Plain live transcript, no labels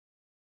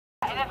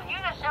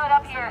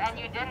here and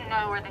you didn't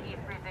know where the East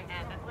Precinct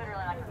is, it's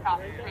literally like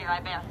across the street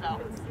right there. So,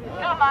 do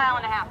a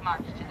 1.5-mile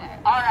march today.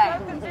 All right.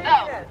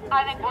 So,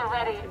 I think we're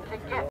ready to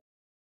get.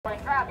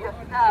 Grab your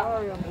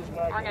stuff.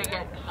 We're gonna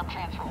get some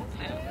hands rolled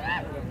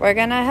soon. We're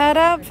gonna head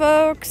out,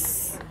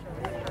 folks.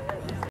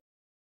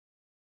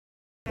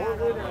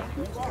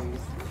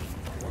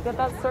 Get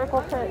that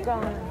circle pit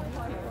going.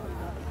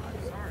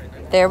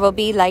 There will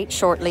be light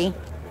shortly.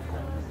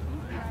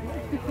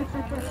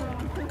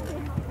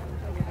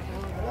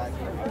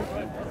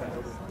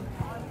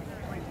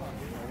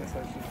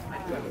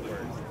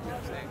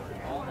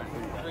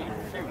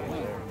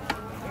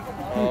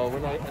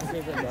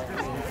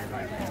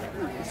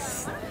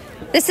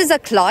 This is a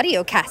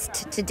Claudio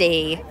cast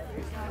today.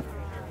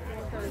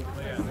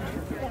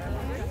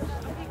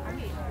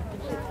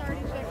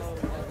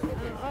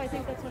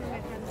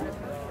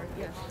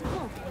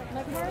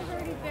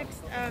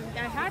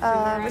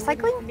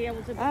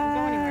 Recycling?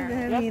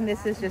 I mean,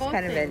 this is just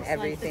kind of an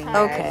everything bag.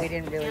 Okay. We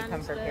didn't really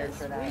come prepared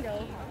for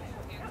that.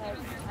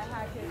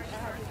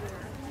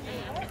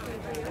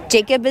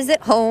 Jacob is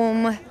at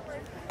home,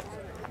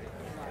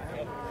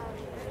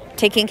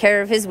 taking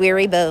care of his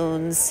weary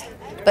bones,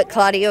 but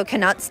Claudio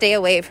cannot stay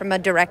away from a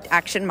direct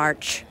action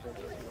march.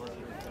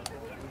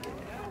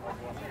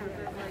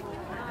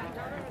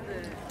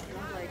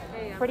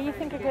 Where do you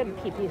think a good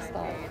pee-pee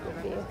spot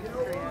would be?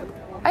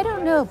 I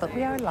don't know, but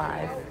we are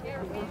live.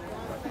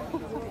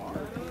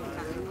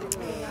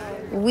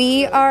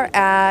 We are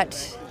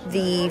at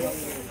the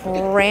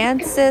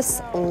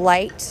Francis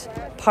Light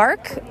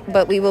Park,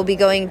 but we will be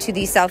going to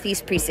the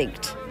Southeast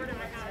Precinct.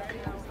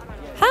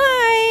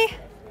 Hi!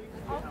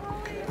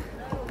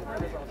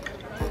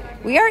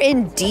 We are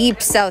in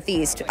deep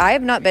Southeast. I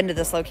have not been to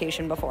this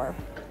location before.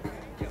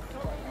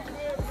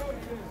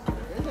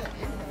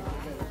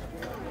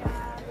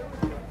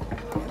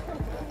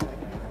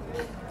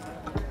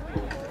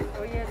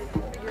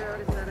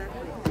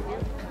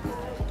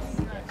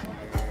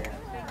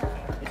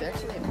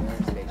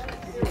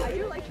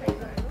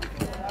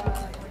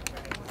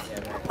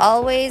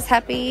 Always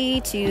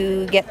happy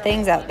to get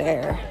things out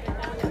there.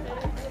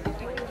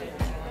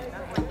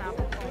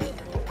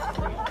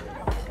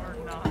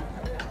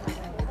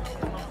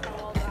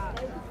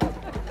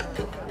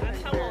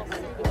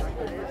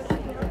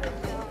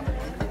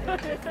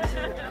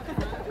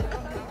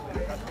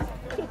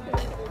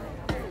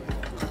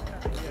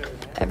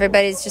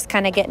 Everybody's just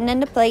kind of getting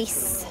into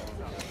place.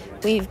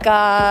 We've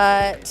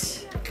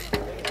got,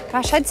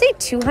 gosh, I'd say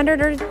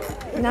 200 or,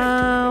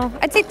 no,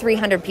 I'd say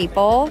 300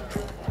 people.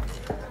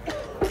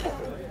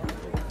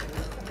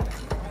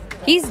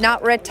 He's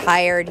not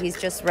retired. He's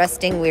just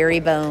resting weary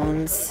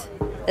bones.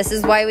 This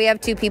is why we have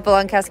 2 people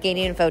on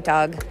Cascadian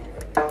Photog.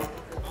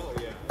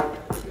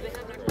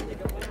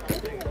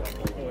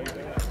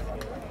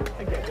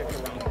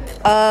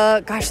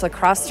 Gosh,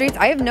 Lacrosse Streets?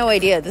 I have no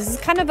idea. This is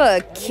kind of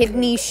a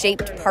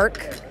kidney-shaped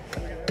park.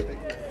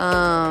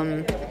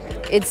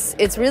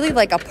 It's really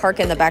like a park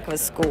in the back of a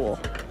school.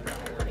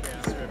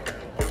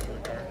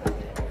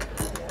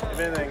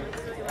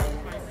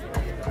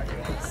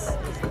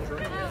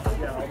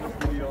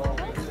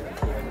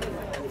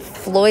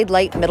 Floyd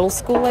Light Middle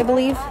School, I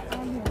believe.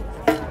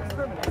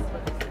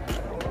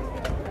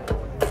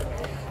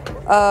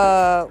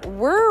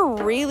 We're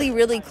really,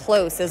 really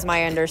close, is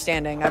my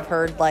understanding. I've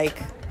heard like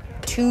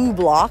 2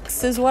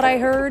 blocks is what I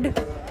heard.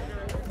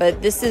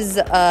 But this is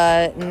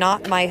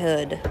not my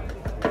hood.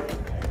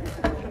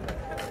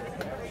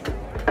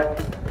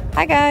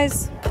 Hi,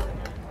 guys.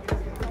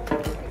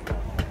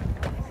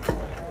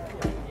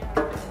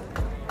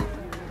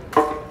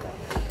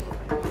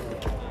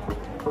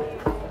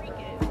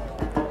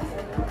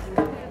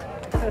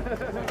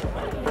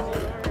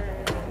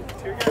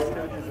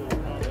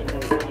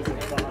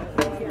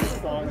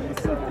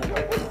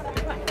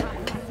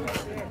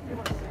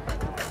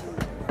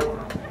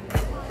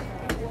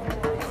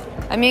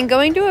 I mean,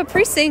 going to a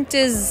precinct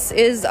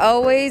is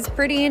always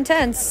pretty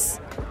intense.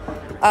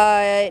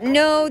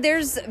 No,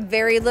 there's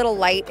very little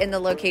light in the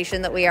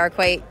location that we are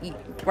quite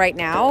right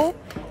now.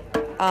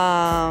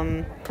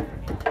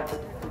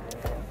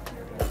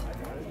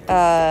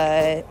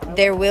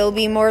 There will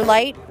be more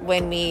light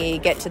when we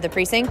get to the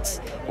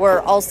precinct. We're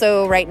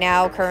also right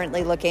now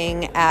currently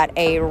looking at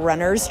a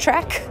runner's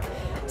track.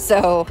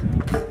 So,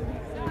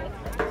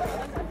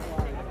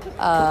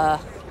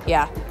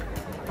 yeah.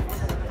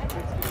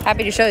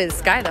 Happy to show you the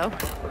sky, though.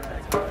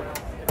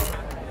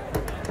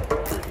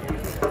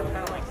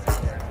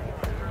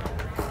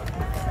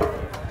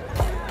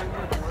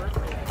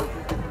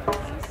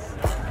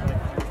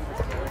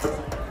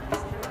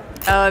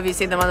 Oh, have you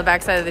seen them on the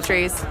backside of the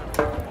trees?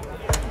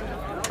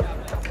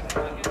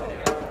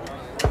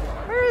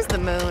 Where is the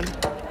moon?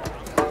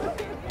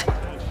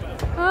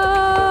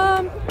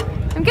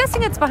 I'm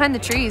guessing it's behind the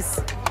trees.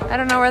 I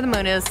don't know where the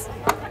moon is.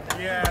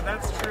 Yeah,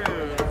 that's true.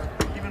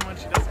 Even when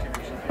she does come,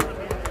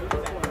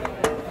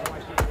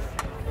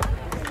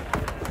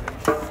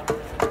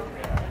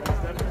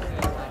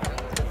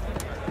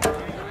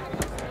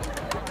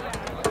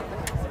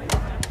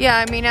 Yeah,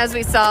 I mean, as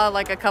we saw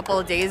like a couple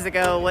of days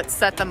ago, what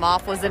set them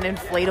off was an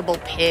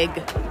inflatable pig.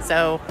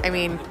 So, I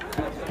mean,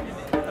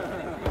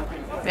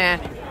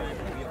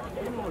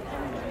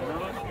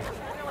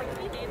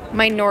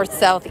 my north,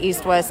 south,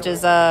 east, west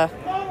is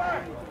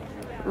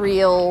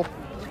real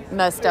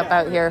messed up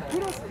out here.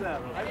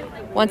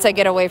 Once I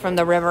get away from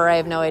the river, I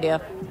have no idea.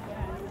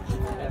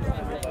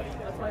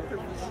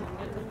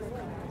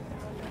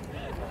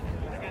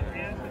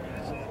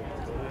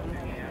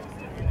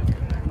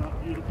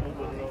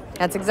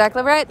 That's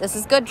exactly right. This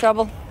is good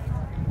trouble.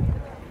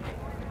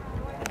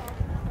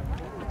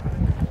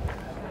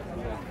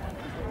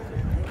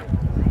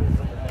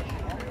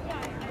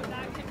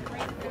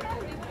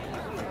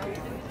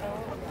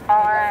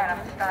 All right,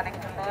 I'm starting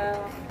to move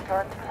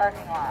towards the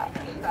parking lot.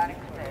 I'm starting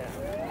to move.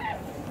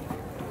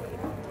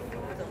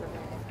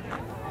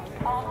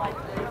 All like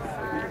this.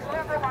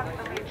 Whoever wants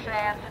to lead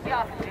chance,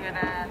 y'all can do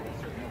that.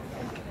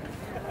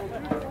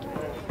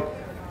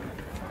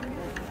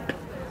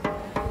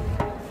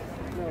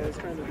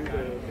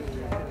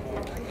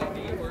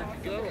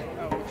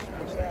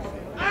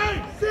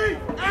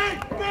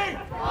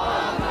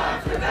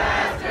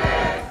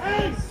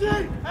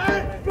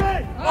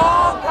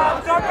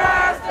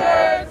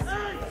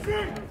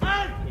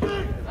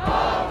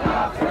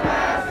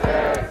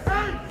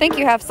 Thank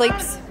you, half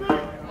sleeps.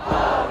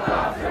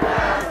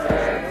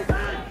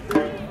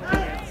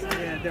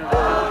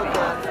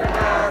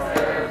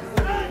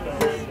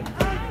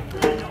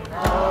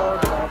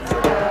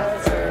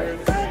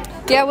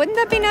 Yeah, wouldn't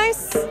that be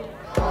nice?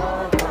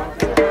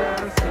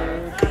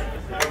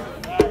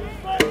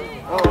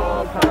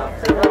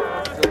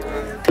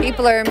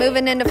 People are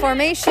moving into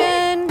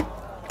formation.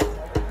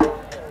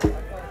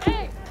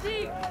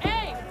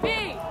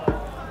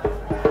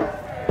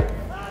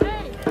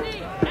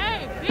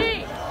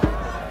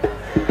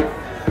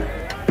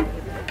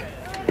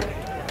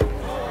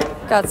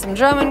 Got some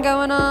drumming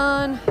going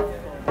on.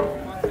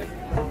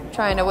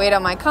 Trying to wait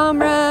on my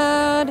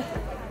comrade.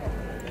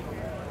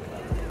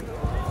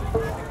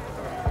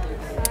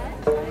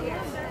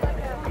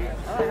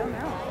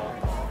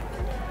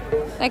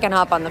 They can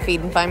hop on the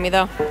feed and find me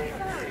though.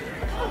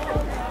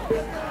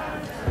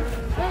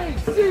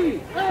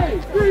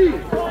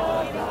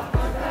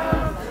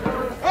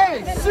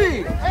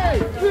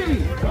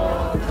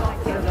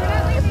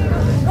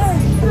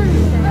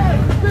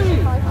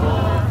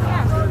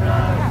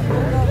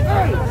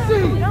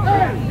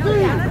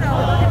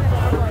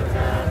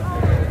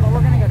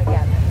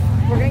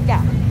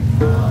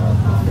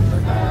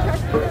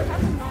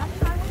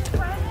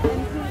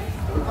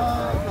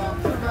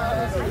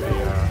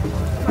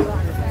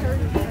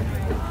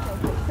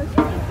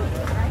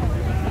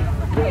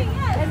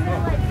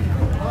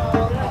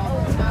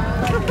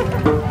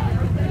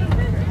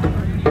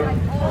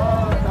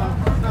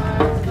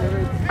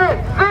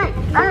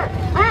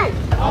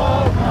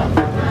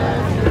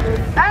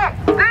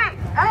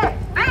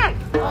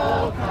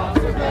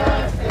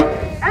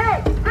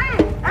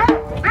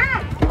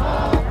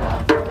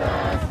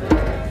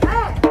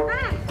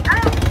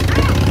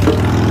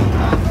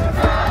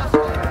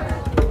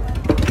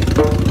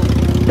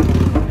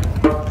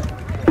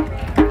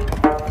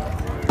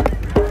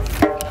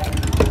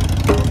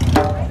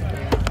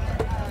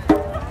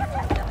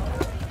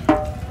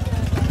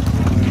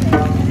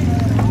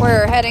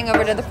 We're heading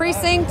over to the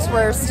precinct.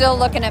 We're still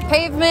looking at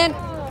pavement.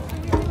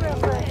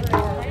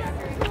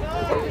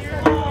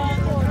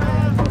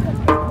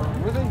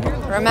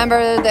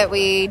 Remember that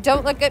we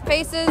don't look at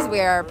faces. We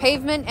are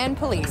pavement and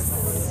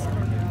police.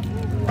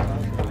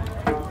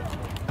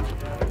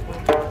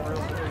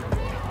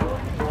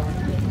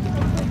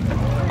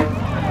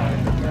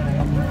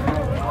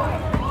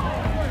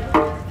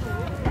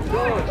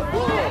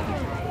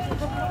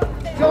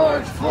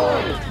 George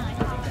Floyd!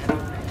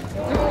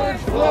 George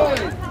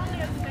Floyd!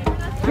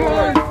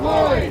 George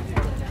Floyd!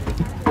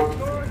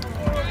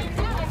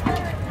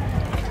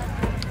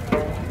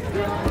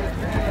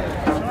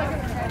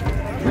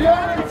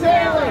 Breonna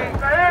Taylor!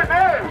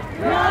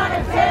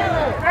 Breonna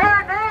Taylor!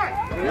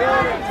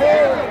 Breonna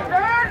Taylor!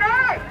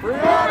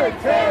 Breonna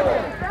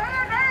Taylor!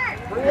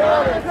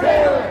 Breonna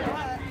Taylor!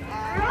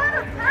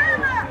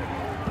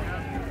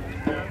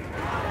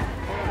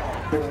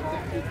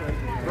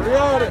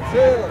 Breonna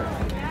Taylor!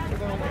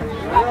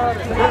 Breonna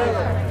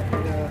Taylor!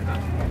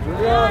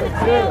 Breonna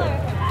Taylor!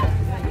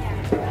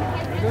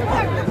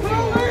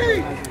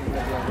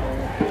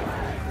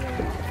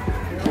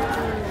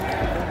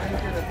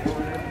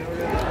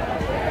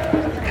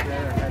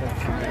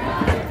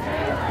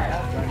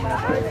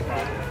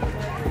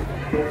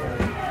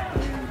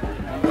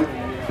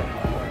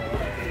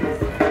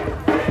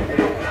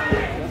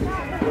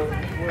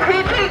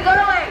 PP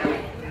going!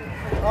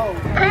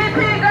 PP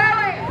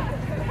going!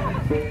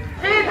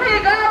 PP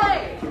going!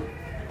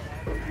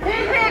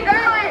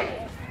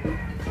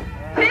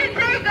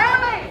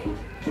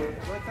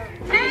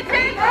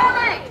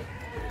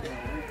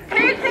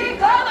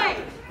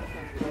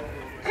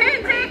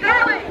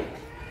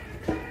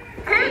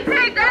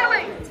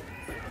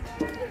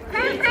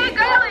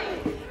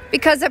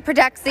 because it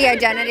protects the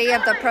identity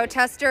of the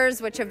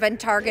protesters, which have been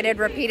targeted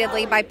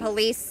repeatedly by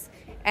police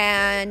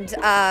and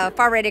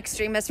far-right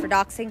extremists for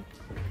doxing.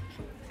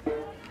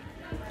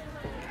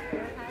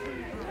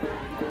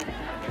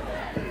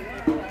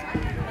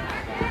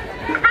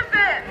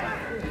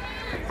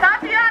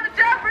 Tatiana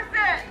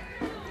Jefferson!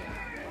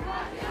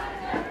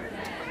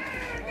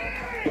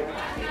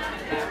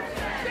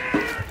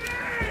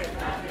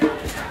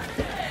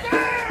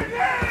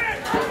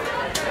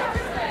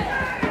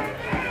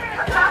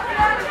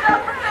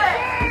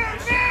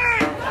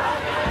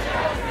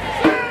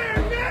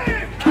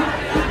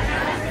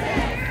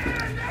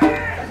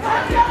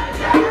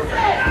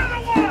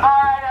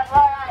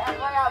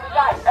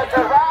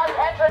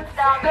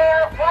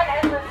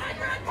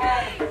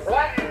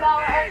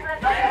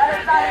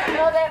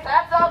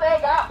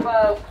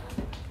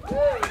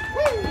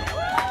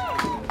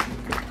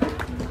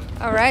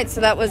 All right, so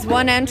that was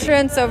one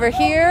entrance over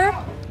here.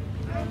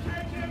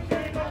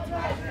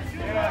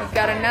 We've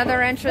got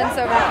another entrance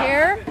over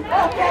here.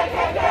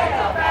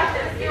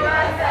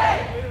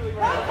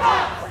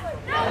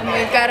 And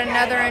we've got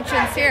another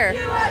entrance here.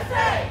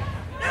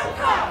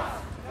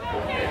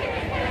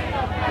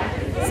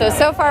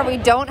 So far we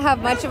don't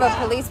have much of a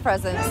police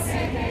presence.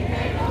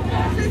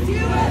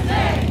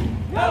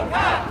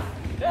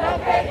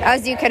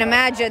 As you can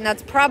imagine,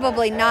 that's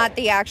probably not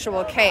the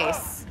actual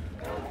case.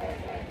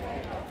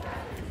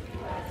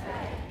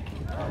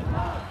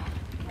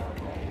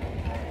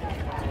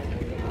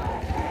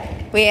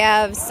 We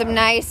have some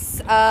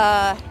nice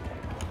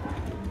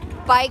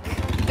bike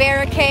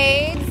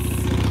barricades.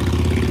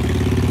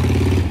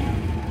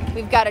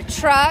 We've got a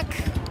truck.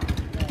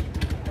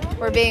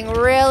 We're being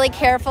really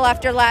careful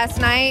after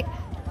last night.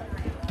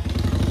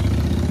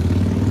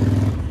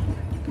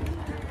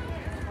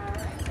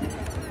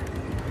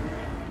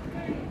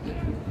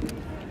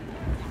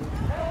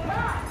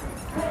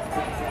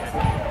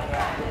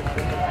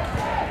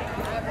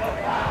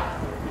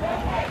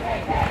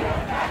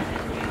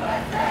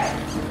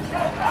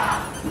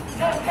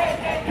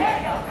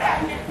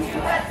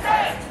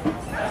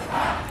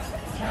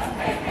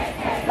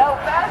 No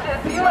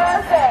fascist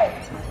USA!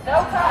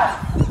 No cops!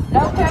 No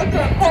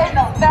KKK!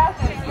 No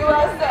fascist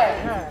USA!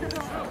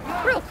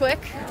 Real quick.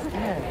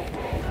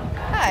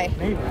 Hi.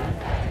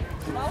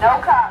 No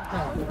cops!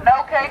 No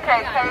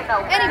KKK! No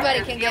fascist Anybody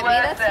can get me,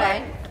 that's USA.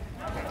 fine.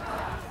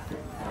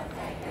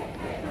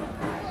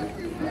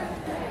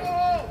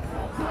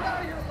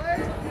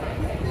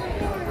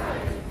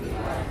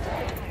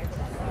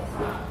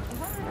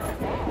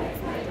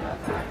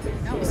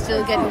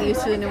 Still getting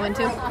used to the new one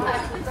too?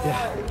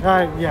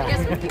 Yeah.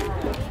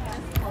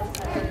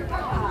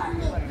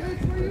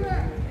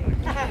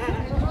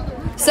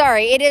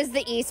 Sorry, it is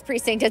the East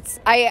Precinct.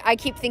 I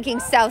keep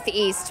thinking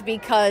Southeast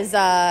because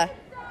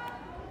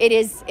it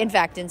is, in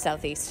fact, in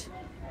Southeast.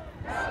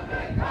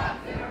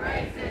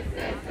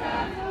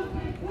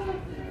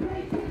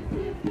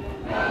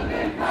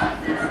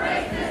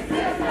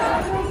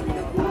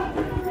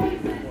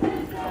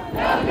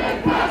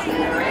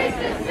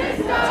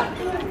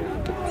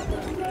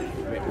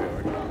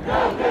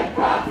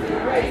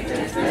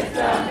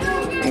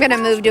 I'm going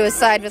to move to a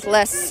side with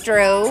less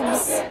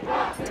strobes.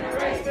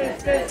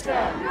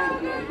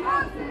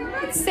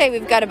 Let's say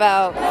we've got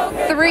about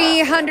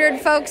 300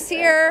 folks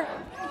here.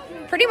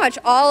 Pretty much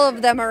all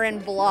of them are in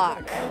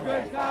block.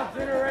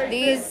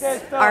 These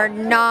are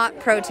not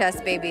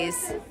protest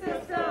babies.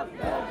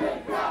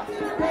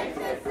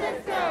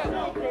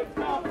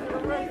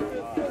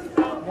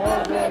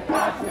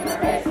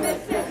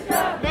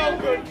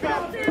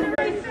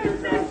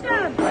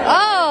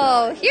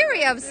 Oh, here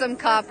we have some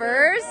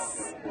coppers.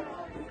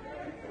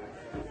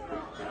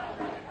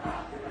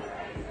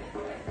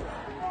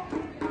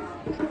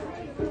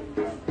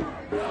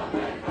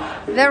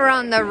 They're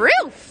on the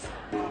roof.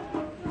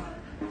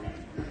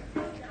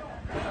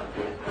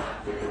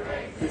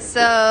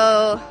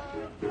 So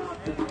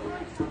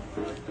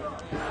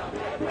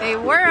they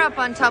were up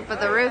on top of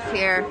the roof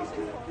here,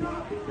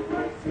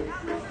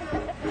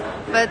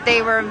 but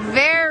they were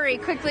very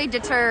quickly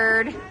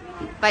deterred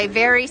by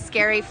very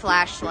scary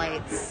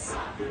flashlights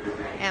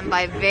and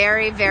by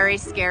very, very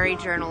scary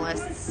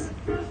journalists.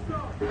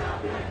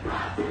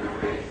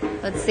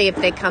 Let's see if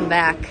they come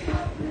back.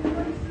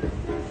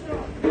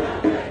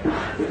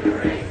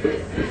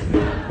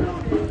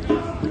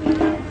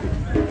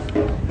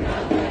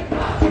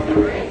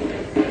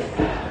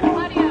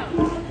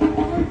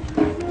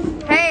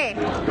 Hey.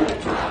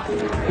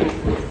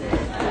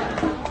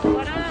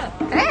 What up?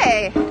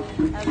 Hey.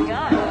 How's it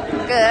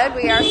going? Good.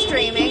 We are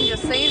streaming,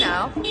 just so you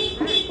know.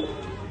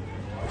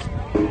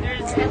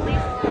 There's at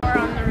least 4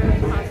 on the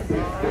roof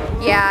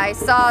possibly. Yeah, I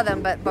saw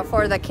them, but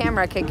before the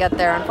camera could get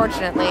there,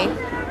 unfortunately.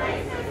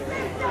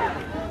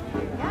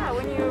 Yeah,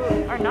 when you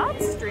are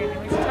not streaming,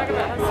 we should talk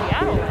about how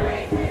Seattle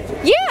went.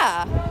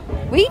 Yeah,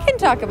 we can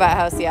talk about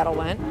how Seattle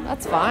went.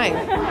 That's fine.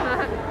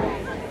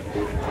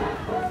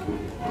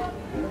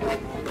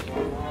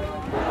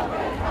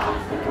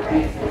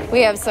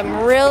 We have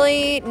some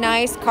really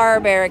nice car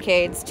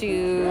barricades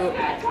to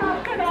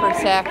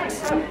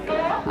protect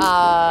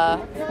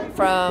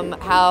from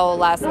how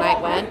last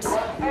night went.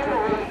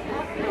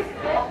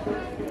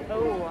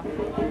 Oh.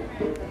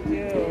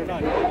 Dude.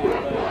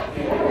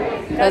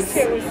 That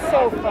shit was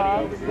so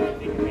fun.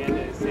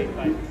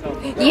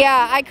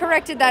 Yeah, I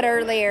corrected that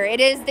earlier.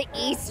 It is the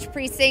East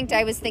Precinct.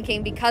 I was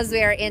thinking because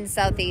we are in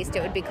Southeast,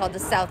 it would be called the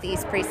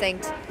Southeast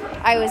Precinct.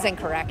 I was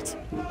incorrect.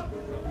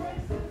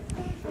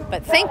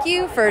 But thank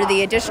you for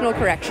the additional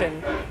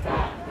correction.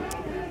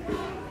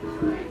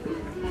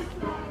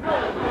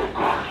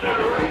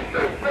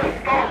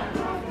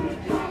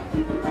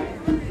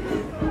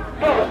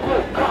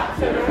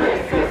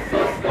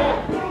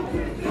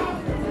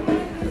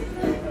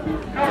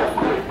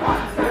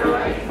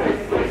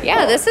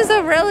 Yeah, this is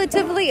a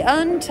relatively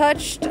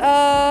untouched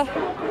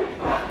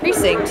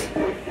precinct.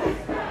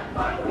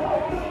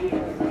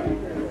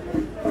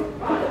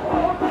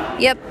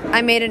 Yep,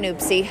 I made an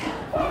oopsie.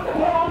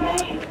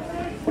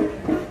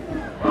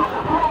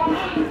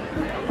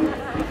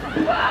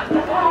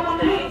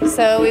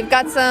 So we've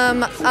got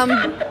some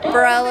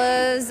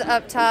umbrellas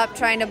up top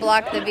trying to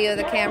block the view of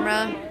the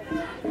camera.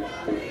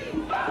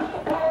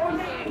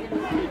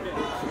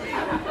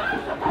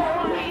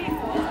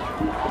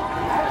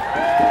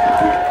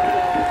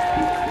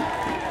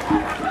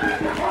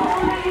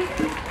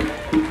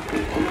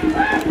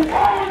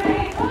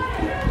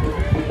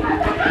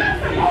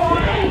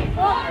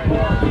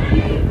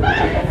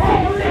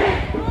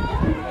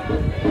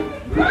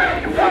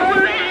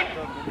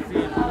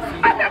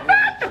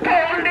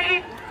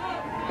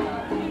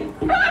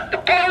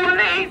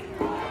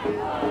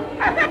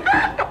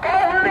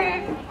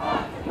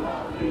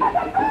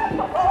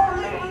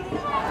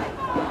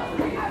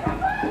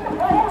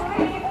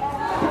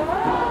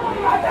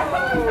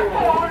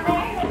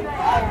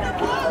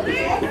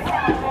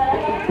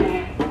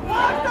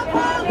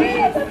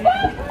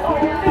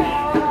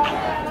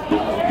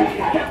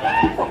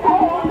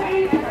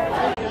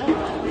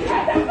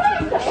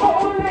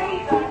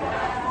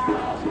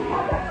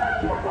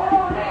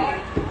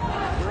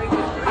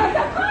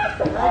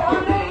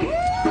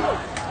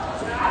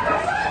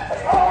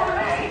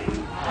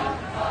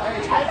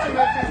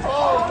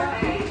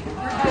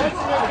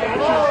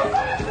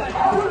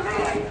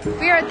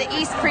 We are at the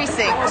East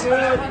Precinct.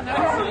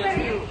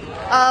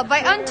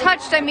 By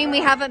untouched, I mean we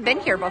haven't been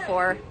here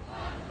before.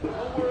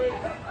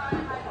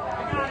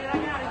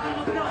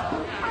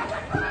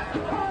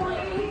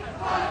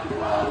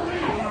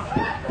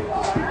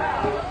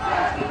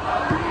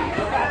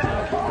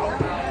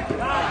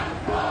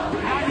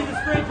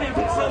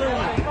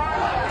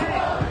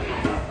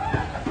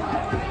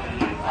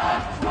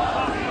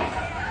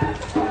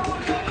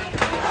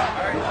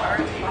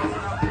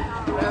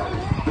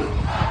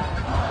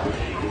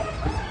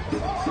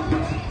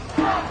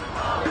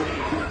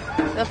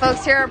 The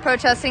folks here are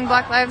protesting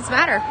Black Lives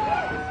Matter.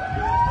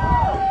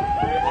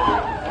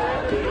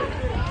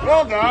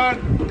 Well done.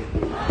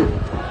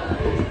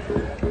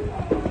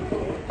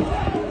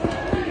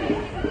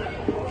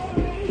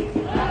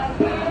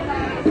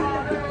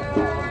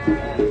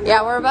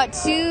 Yeah, we're about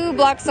 2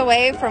 blocks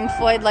away from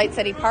Floyd Light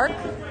City Park.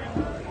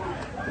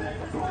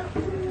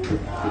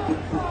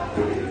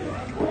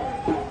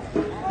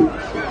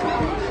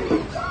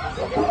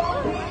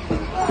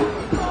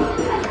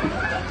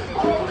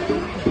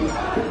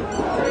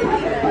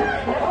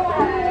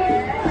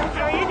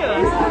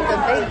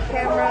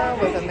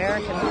 With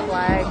American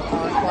flag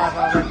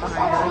balaclava right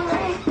behind us.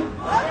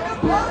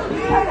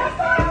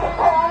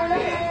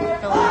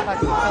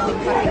 Filming fucking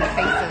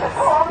faces.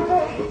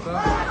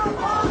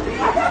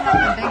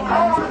 A big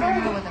news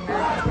camera with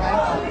American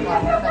flag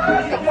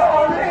balaclava filming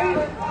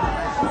faces.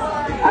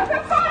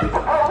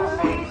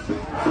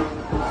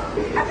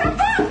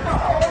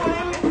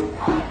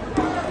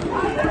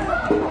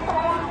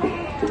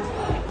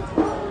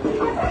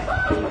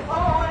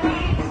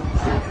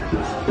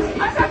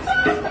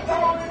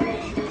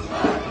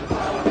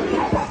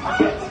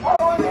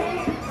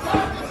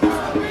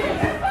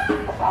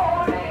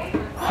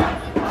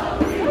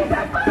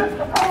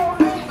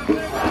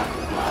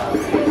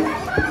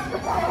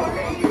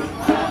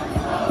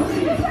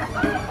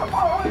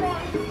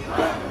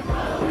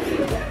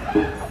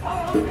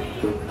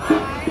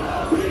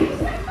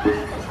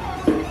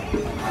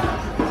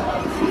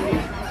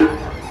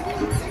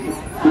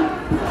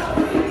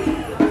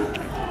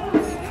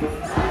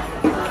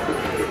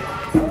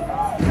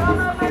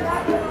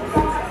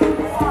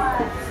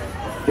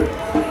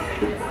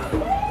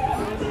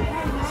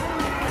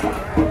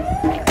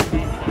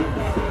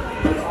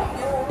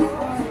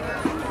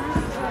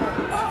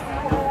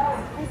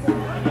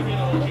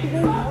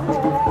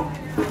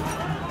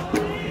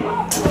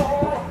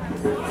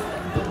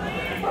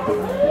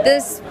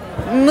 This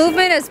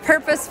movement is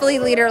purposefully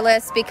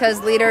leaderless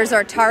because leaders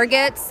are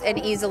targets and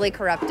easily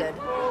corrupted.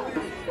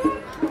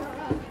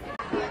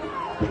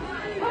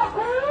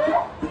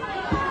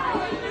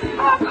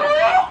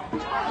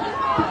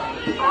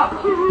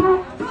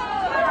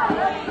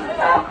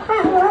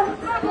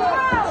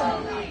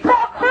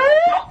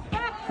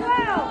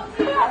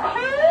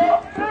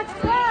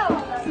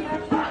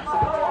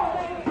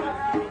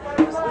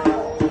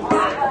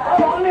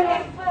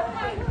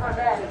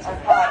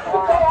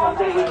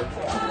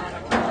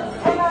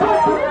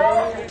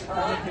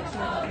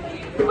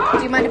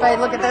 mind if I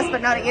look at this,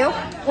 but not at you?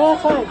 Oh,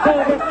 fine. So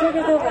there's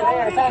chickens over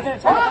there. So I'm going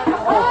to try to find the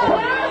hole.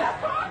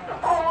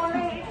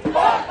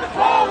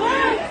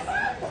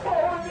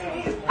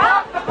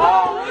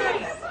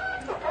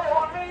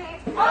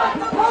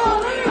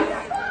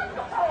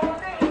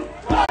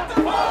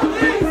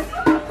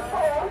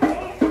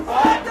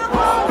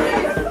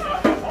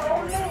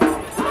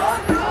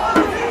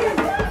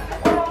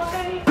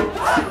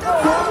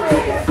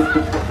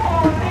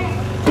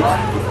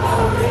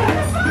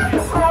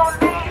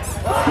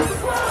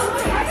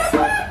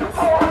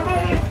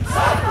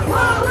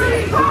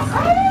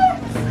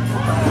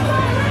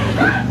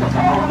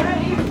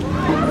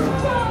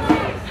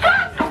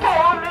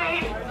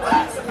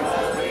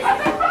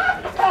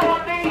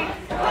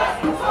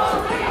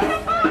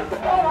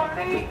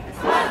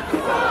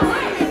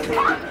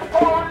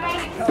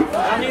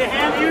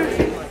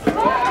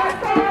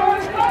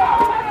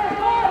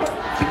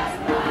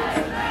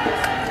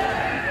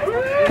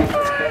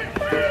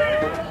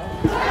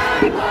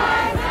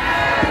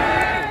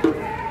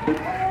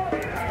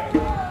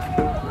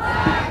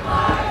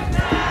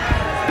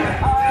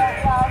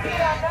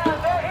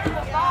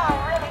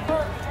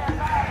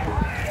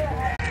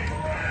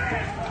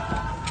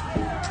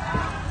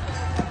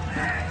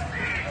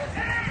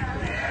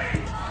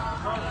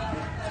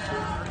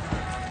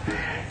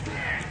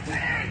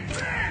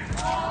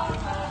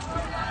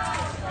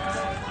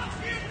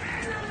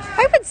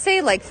 I would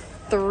say like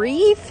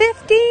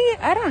 350.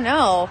 I don't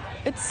know.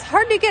 It's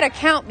hard to get a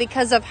count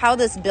because of how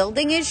this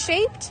building is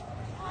shaped.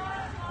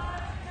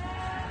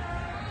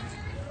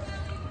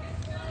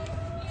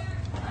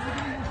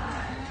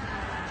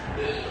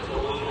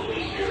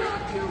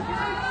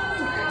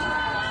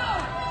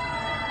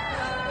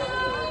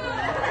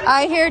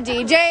 I hear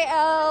DJ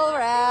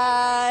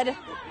Elrad.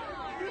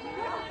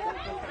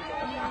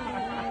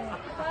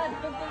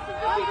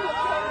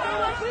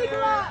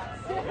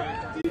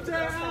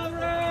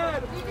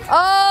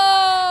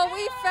 Oh,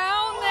 we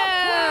found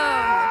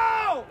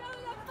them!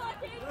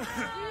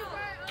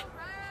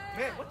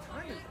 Man, what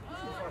time is it?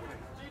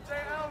 DJ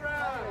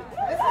Elrad!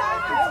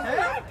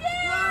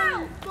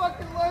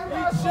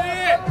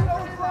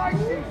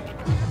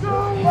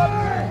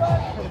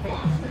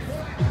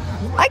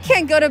 I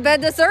can't go to bed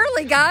this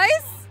early,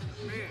 guys.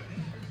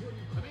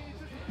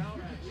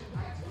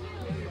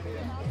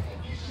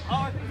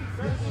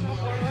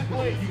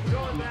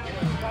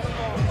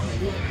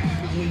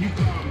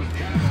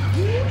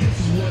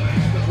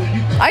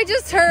 I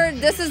just heard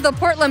this is the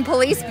Portland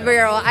Police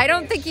Bureau. I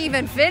don't think he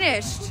even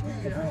finished.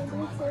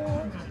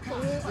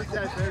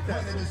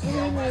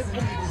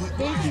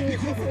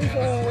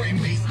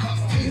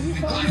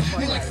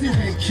 Like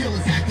serial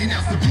killers acting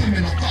out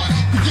subliminal thoughts.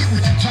 Forget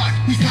what you taught.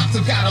 These cops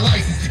have got a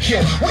license to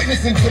kill.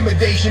 Witness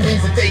intimidation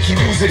means that they can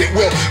use it at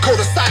will. Code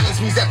of silence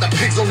means that the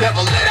pigs will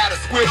never let out a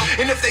squeal.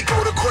 And if they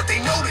go to court,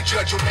 they know the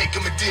judge will make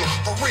them a deal.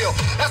 For real,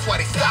 that's why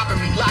they stopping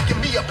me,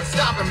 locking me up and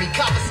stopping me,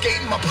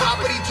 confiscating my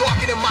property,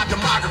 talking in my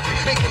demography,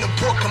 making them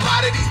poor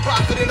commodities,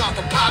 profiting off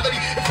of poverty,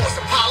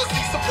 enforcing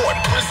policies,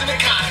 supporting prison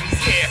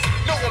economies. Yeah,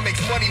 no one makes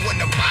money when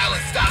the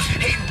violence stops.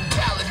 Hate and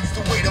brutality's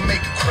the way to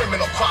make a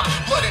criminal crime.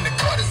 Blood in the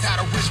gutters,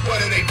 how the rich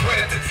butter they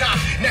bread at the top.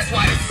 And that's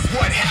why this is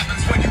what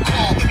happens when you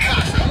call the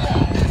cops.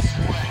 This is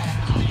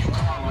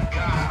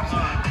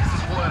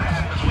what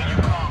happens when you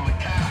call the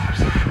cops. This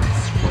is what happens when you call the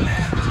cops. This is what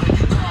happens when you call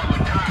the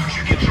cops.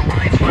 You get your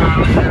rights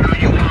violated or you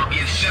won't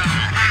get shot.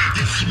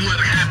 This is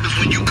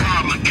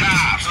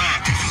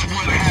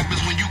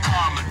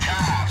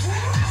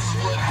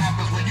what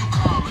happens when you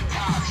call the cops. This is what happens when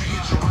you call the cops. This is what happens when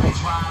you call the cops. You get your rights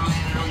violated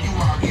or you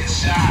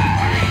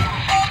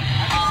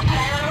won't get shot.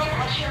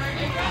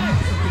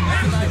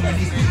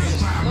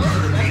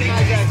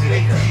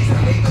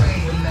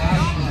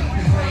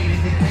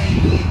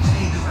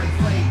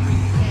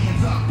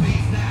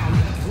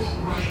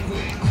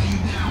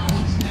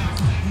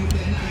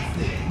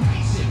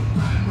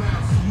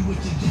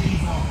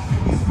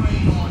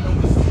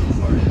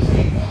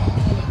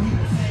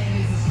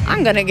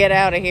 I'm gonna get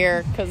out of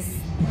here because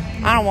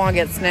I don't want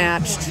to get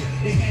snatched.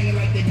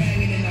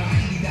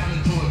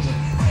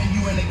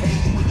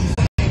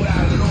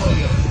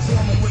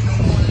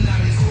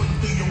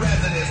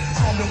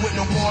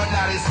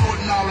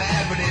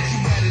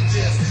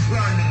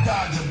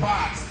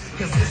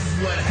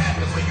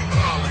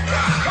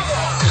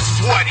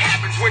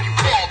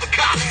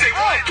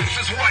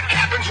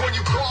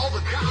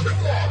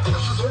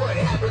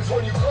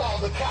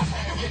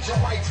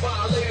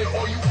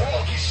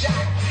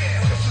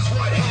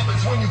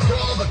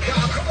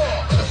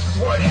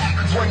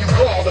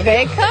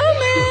 They coming!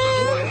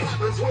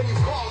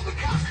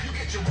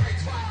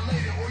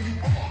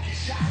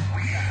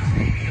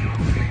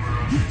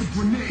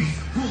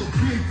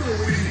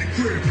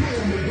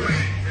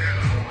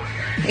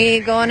 We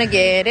gonna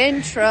get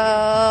in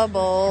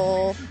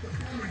trouble.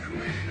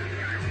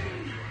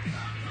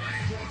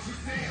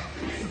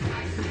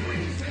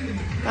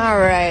 All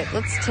right,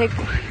 let's take...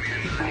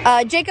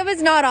 Jacob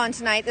is not on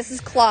tonight. This is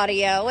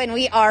Claudio, and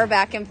we are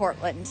back in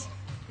Portland.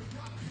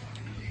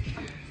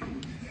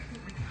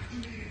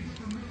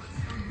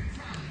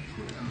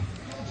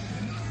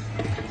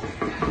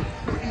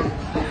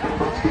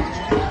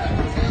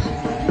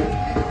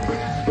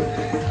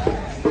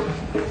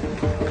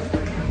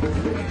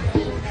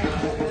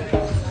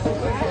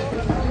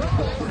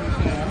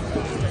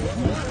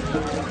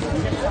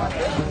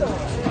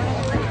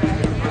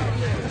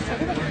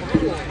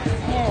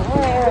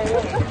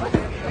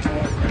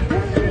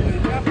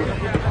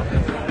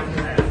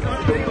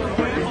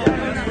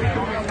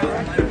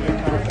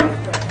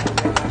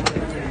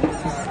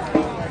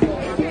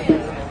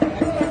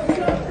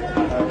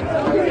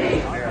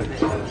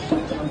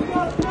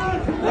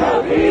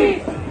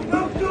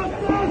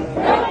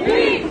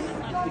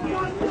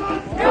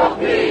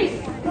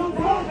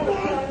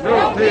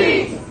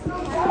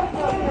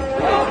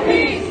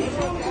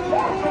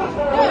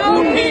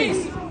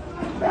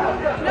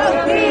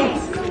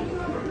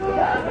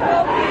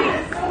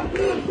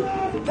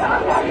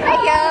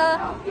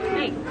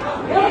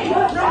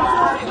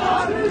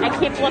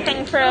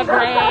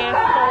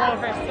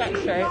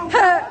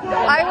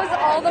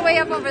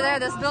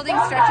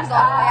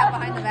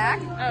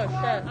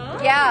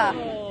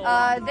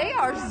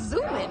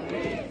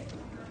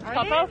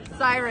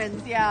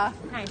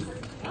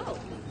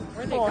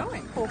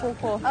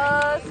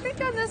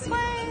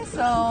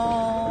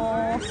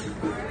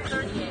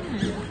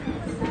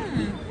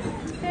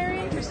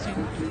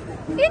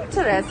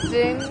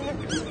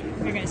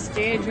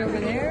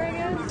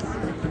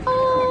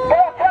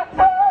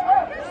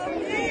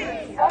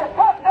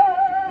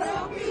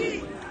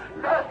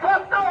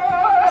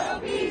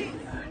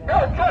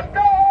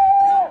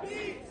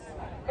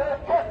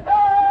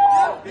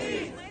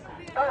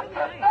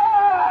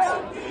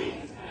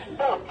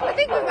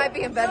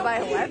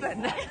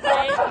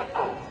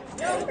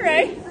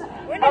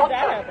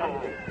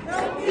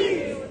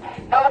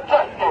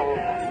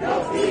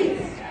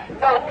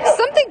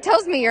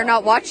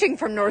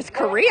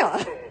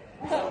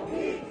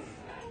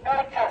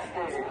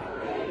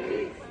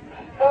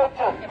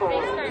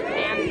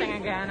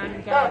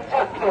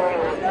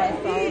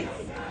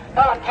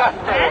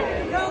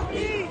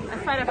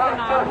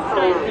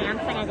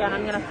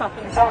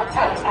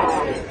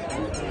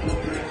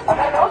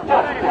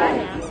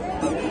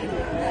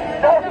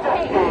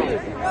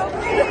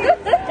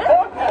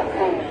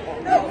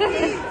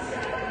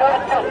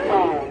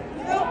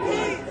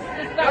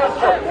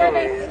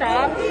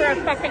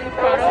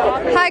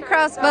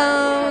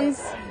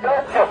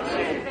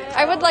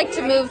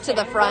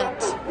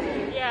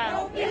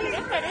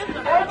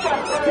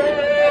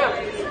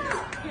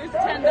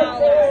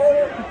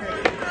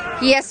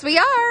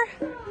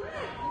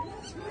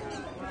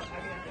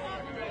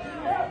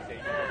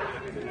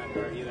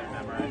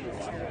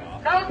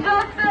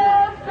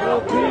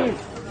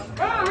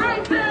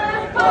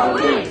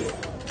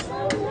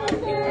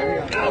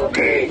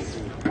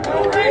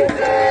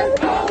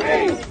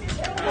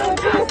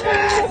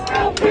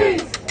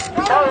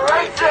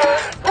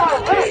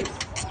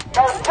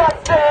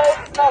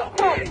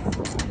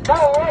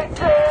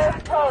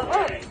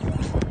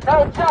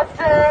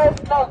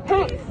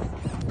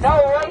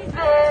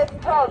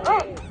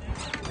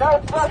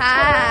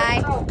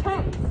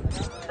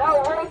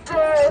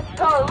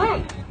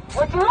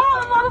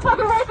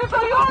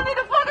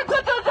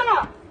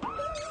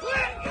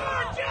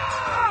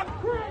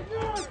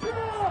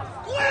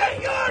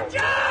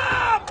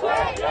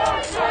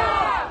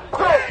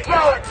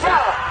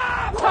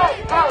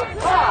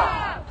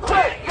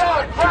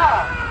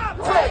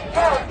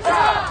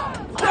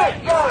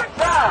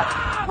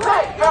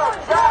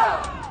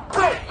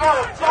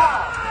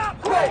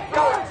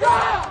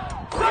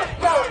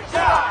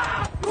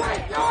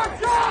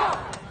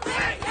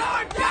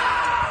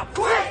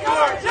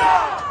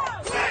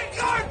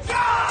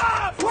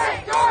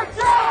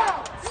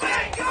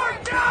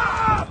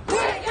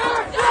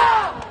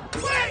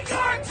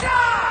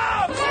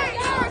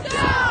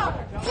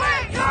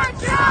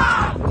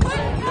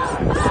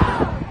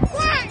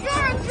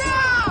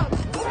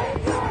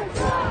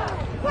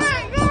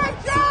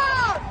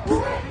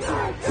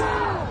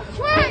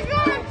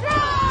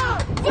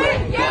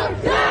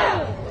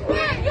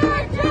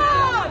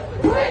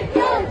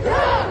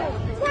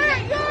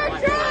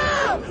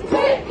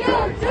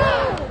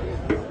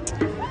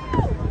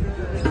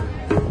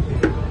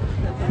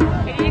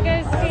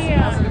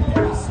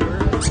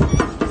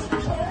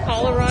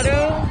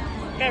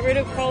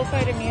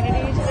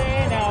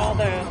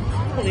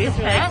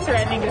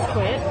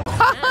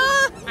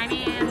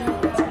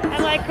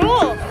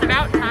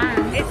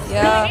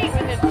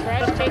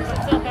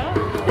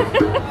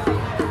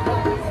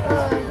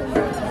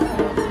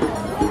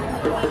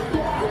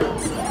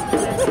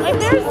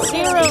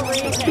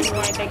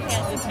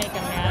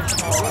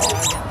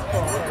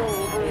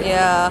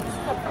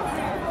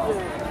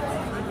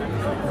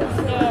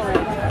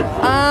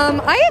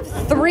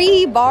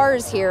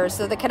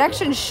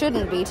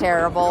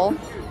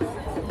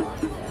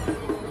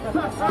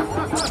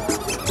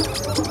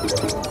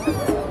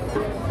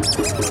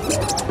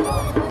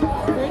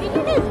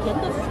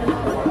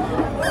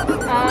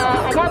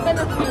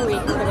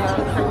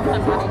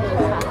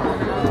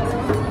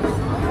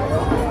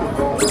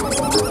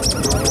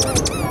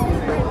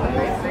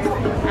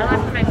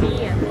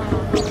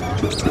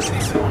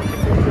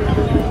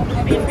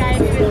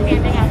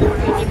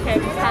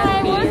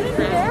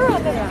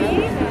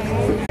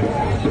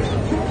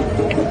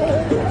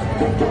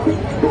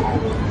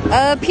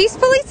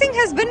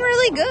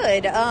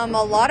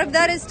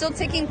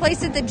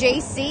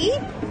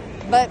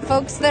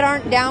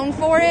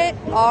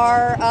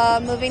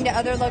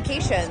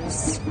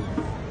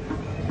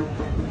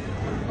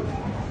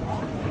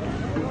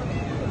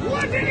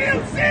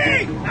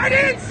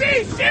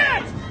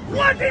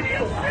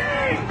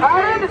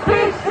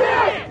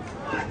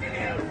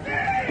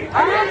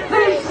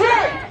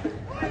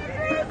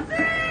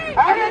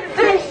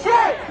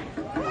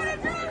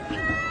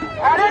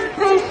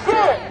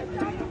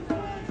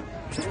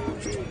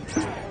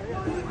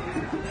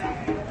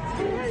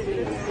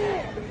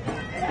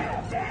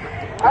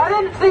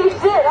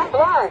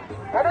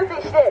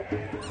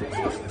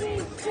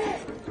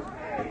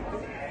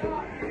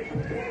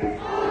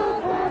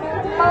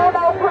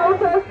 no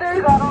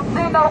protesters. I don't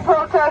see no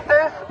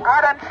protesters.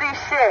 I don't see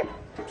shit.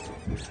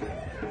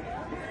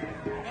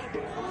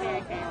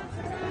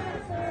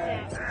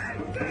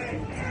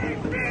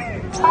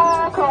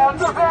 All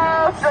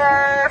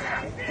controversies.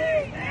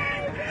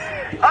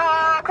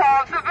 All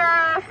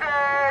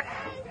controversies.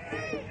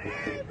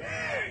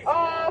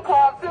 All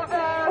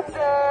controversies.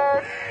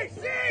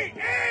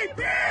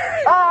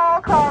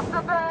 All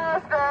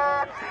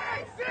controversies.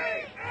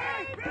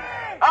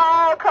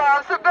 All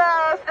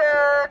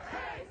controversies.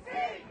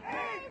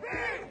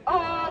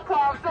 All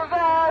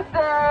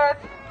controversies.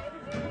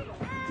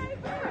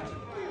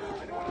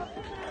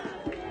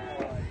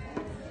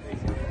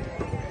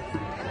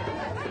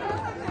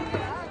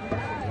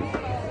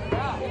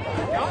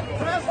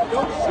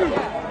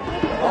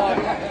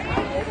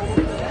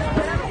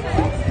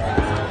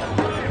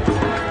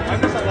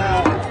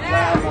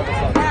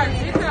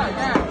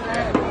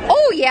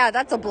 Oh yeah,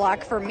 that's a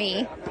block for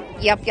me.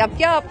 Yup, yup,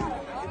 yup.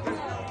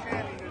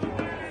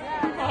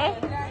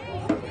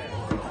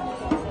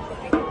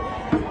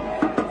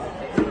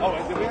 Oh,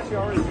 did we actually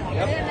already?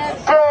 Yep.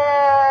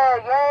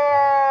 Yeah!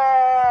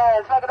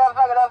 Suck it up,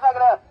 suck it up, suck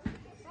it up.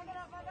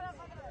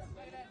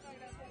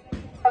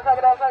 Suck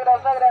it up, suck it up,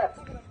 suck it up.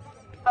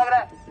 Suck it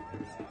up.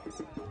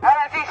 I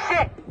don't see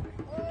shit.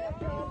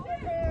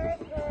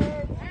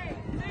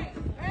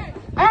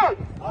 Hey!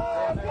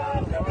 Hey!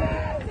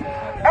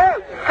 Hey!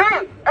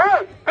 Hey!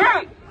 Hey! Hey!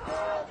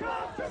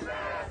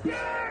 See!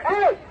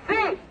 Hey!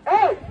 See!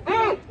 Hey!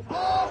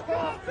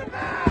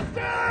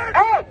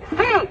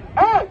 See!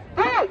 Hey!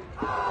 See!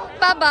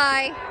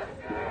 Bye-bye.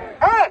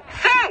 Hey!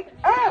 See!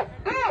 Hey!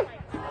 See!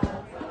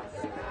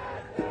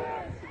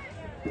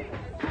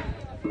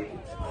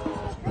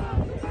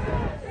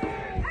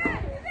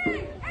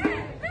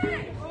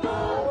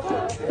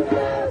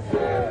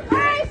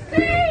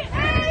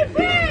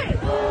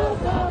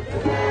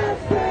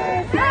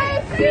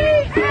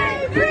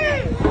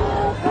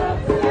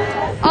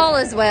 All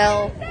is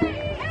well.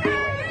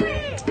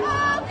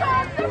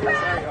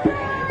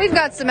 We've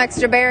got some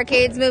extra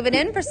barricades moving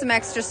in for some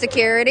extra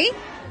security.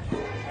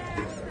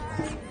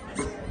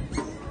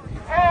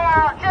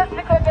 Just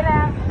a quick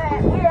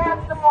announcement. We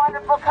have some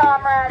wonderful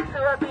comrades who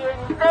are being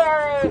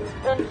very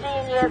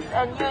ingenious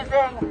and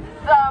using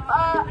some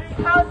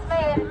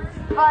house-made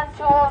fun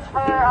tools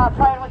for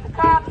playing with the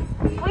cops.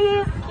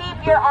 Please keep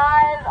your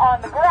eyes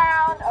on the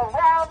ground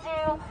around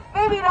you.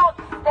 Maybe don't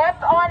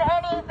step on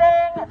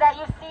anything that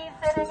you see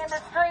sitting in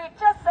the street.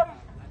 Just some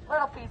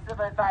little piece of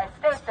advice.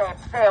 Stay safe.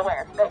 Stay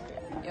aware. Thank you.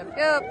 Yep,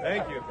 yep.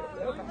 Thank you.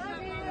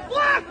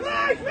 Black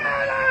Lives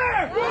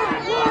Matter!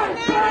 Black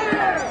Lives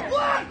Matter!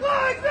 Black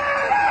Lives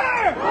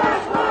Matter!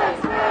 Black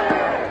Lives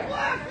Matter!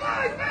 Black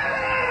Lives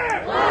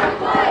Matter!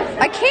 Black Lives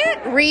Matter! I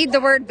can't read the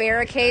word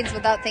barricades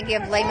without thinking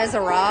of Les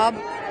Miserables.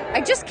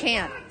 I just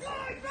can't.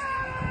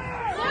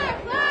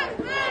 Black Lives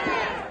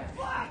Matter!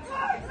 Black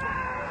Lives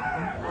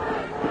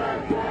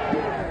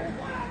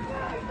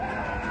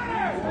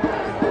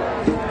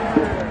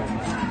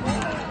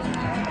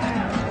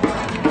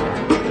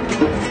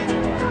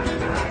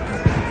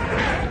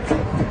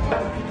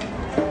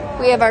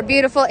We have our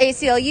beautiful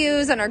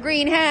ACLUs and our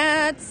green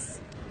hats.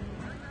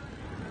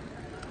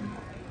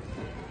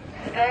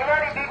 Stay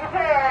ready. Be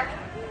prepared.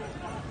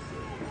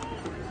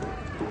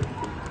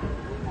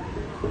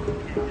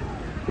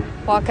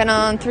 Walking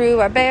on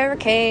through our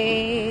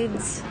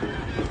barricades.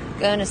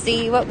 Gonna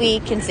see what we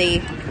can see.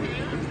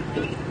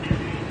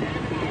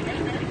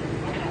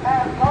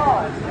 Mask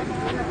on.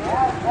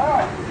 Mask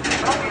on.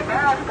 Okay,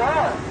 mask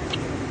on.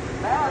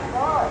 Mask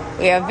on.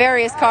 We have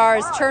various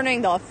cars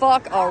turning the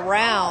fuck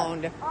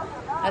around.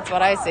 That's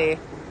what I see.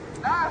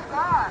 Mask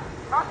on.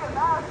 Fucking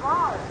mask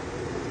on.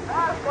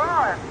 Mask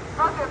on.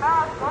 Fucking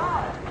mask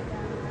on.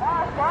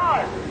 Mask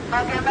on.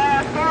 Fucking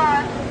mask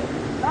on.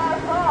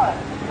 Mask on.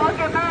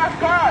 Fucking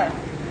mask on.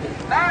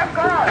 Mask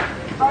on.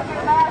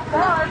 Fucking mask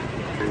on.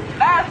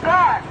 Mask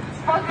on.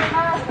 Fucking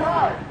mask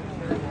on.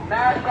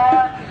 Mask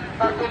on.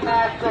 Fucking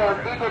mask on.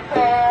 Be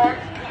prepared.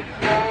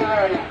 Stay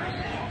ready.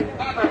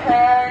 Be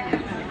prepared.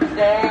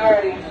 Stay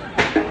ready.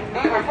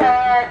 Be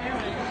prepared.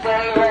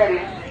 Stay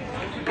ready.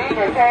 Be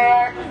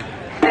prepared,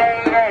 stay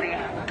ready.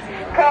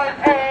 Cause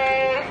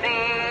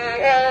ACAB,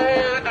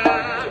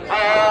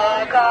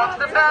 all cops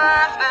the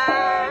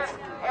bastards.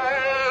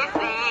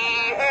 ACAB,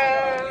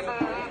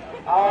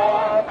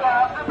 all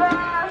cops the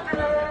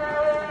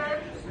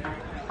bastards.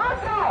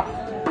 Fuck off!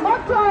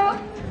 Fuck off!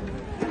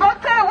 Fuck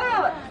that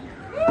Wheeler!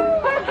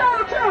 Fuck that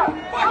Trump!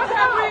 Fuck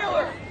that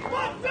Wheeler!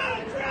 Fuck that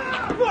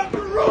crowd! Fuck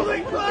the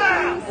ruling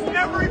class!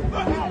 Every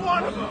fucking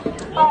one of them!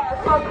 Alright,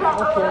 fuck Trump,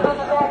 I'm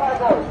gonna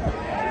go.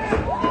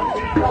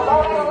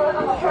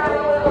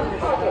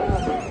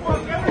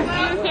 Do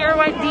you hear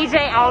what DJ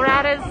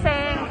Elrad is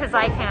saying? Because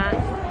I can't.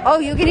 Oh,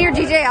 you can hear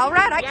DJ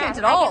Elrad? I can't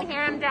at all. I can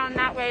hear him down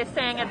that way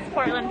saying it's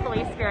Portland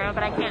Police Bureau,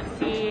 but I can't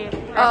see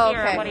or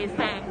hear what he's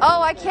saying.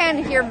 Oh, I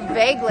can hear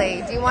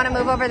vaguely. Do you want to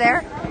move over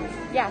there?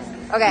 Yes.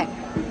 Okay.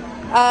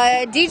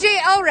 DJ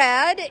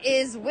Elrad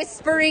is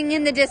whispering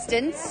in the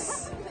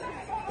distance.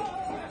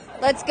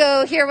 Let's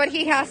go hear what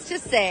he has to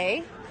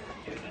say.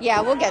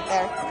 Yeah, we'll get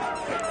there.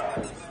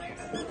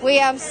 We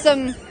have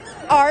some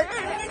art.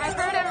 I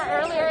heard him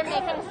earlier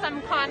making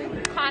some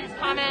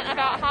comment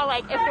about how,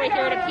 like, if we're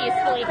here to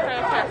peacefully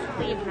protest,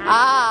 leave now.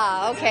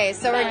 Ah, okay.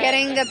 So we're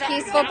getting the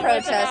peaceful that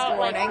protest was about,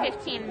 warning. Like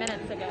 15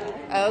 minutes ago.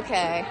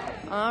 Okay.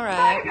 All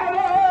right.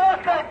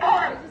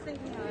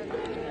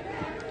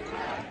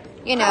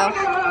 You know,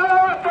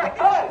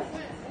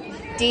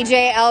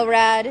 DJ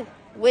Elrad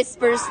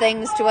whispers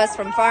things to us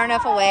from far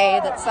enough away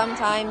that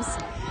sometimes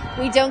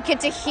we don't get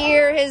to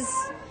hear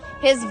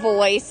his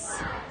voice.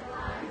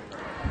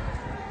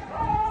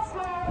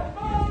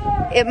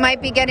 It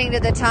might be getting to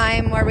the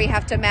time where we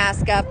have to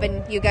mask up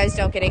and you guys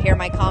don't get to hear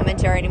my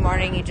commentary anymore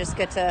and you just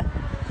get to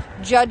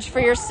judge for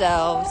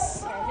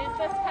yourselves. Who's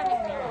this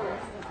coming near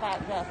us? Is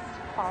that just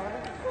cars?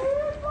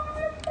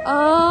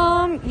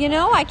 You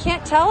know, I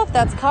can't tell if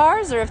that's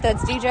cars or if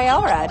that's DJ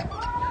Elrad.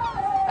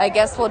 I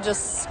guess we'll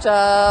just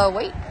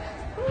wait.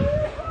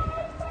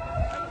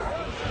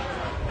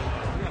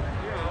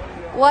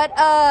 What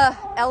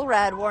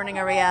Elrad warning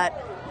are we at?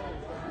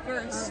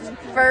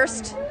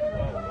 First.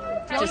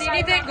 Don't need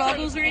anything?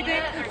 Goggles or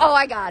anything? Oh,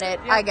 I got it.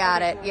 I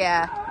got it.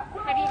 Yeah.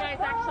 Have you guys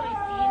actually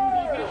seen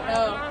DJ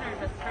Elrad or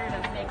just heard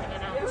him making an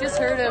announcement? Just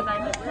heard him.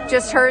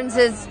 Just heard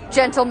his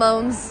gentle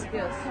moans.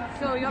 Yes.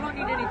 So y'all don't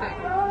need anything.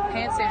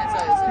 Hand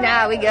sanitizer.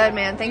 Nah, we good,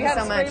 man. Thank you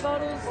so much. Spray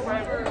bottles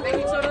or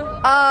baking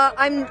soda?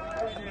 I'm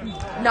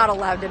not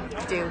allowed to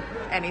do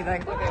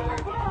anything.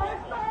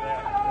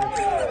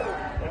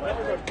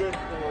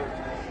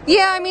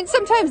 Yeah, I mean,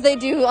 sometimes they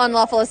do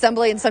unlawful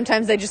assembly and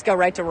sometimes they just go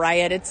right to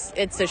riot.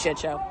 It's a shit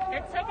show.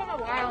 It took them a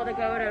while to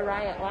go to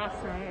riot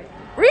last night.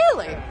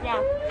 Really?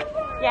 Yeah.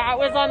 Yeah, it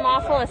was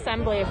unlawful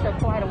assembly for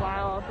quite a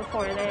while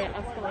before they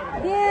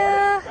escalated.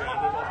 Yeah.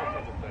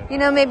 You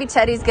know, maybe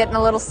Teddy's getting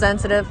a little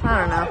sensitive. I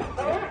don't know.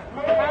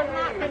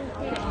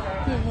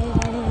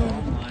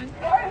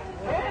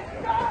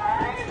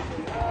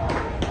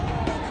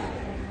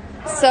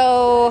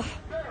 So,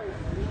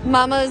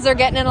 mamas are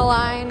getting in a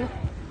line.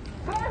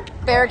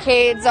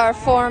 Barricades are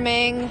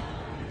forming.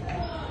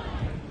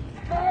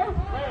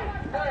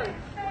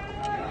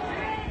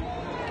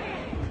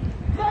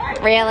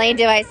 Really?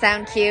 Do I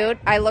sound cute?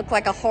 I look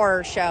like a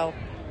horror show.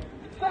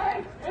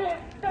 I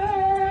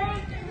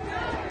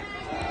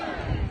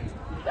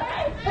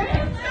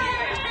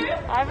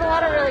have a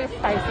lot of really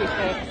spicy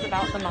takes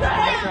about the moms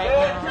right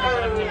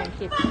now. I'm going to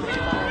keep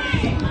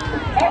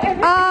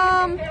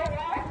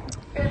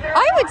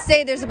I would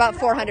say there's about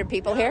 400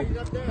 people here.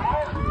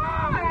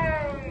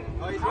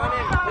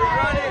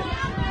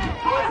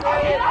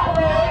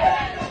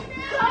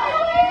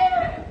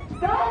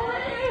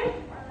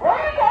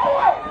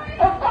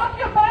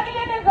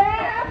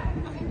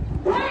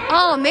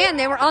 Oh man,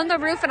 they were on the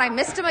roof and I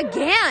missed them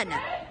again.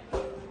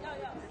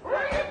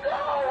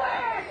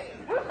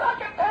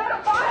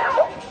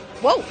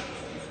 Whoa.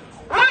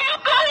 Where you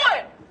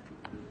going?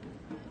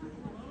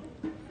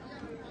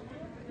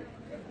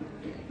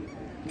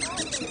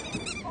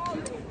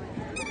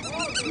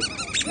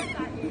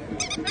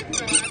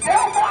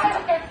 Everybody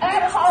is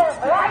at home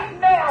right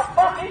now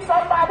fucking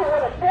somebody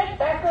with a dick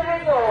bigger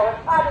than yours.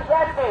 How does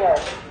that feel?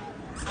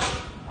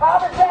 How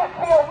does that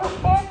feel? You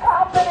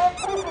incompetent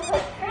pieces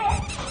of shit.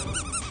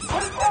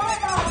 We're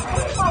killing our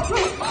people.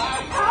 You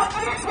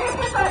incompetent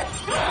pieces of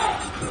shit.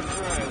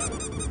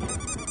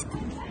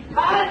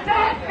 How does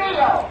that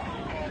feel?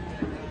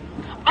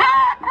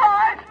 Black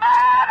Lives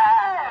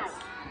Matter!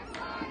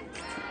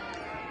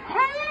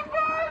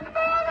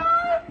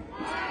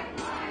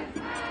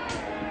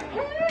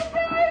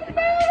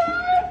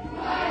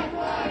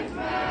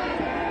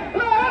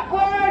 Black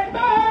Lives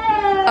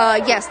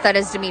Matter! Yes, that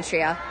is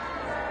Demetria.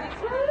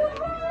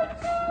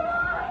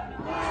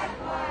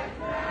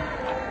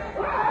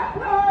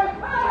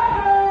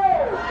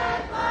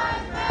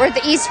 We're at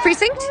the East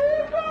Precinct.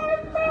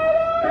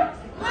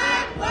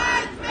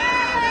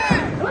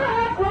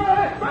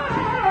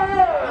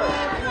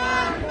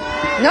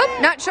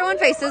 Nope, not showing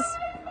faces.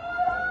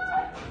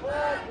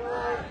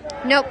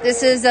 Nope,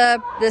 this is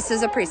a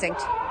precinct.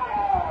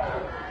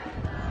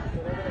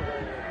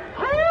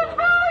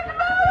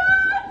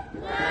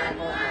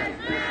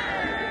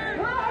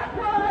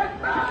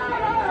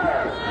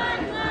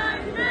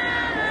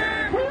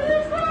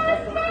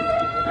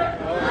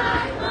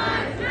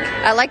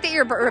 I like that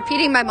you're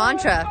repeating my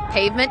mantra,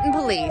 pavement and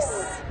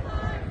police.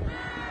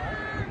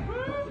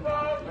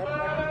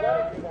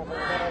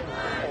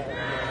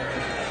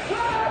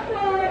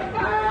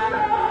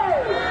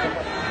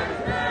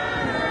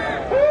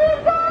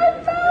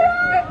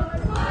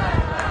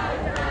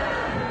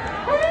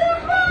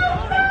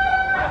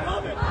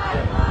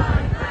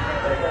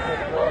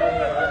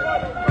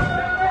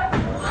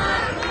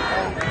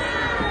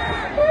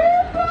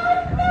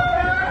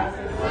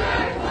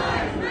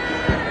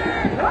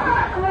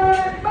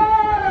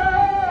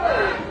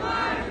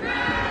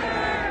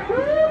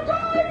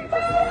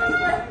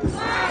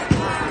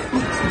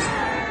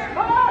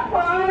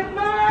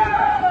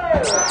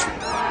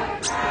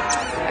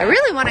 I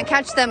really want to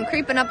catch them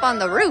creeping up on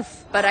the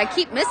roof, but I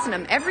keep missing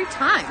them every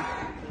time.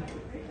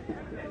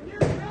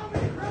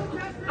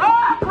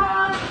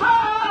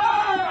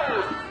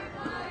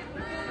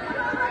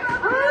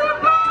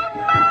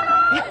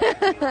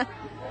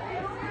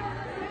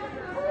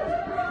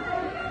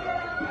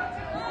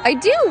 I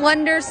do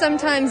wonder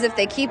sometimes if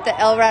they keep the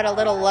LRAD a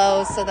little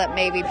low so that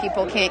maybe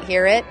people can't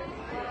hear it.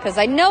 Because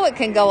I know it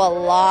can go a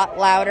lot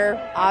louder.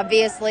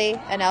 Obviously,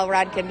 an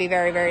LRAD can be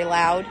very, very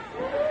loud.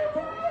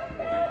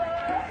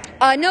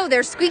 No,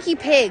 they're squeaky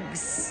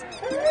pigs.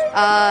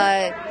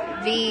 Yeah.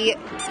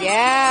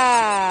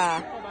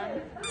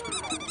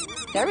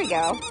 There we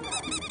go.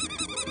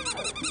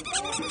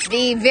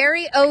 The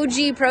very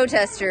OG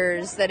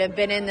protesters that have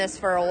been in this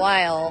for a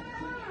while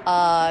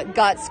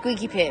got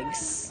squeaky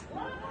pigs.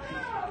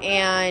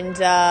 And,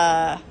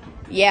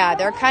 yeah,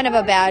 they're kind of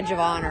a badge of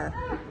honor.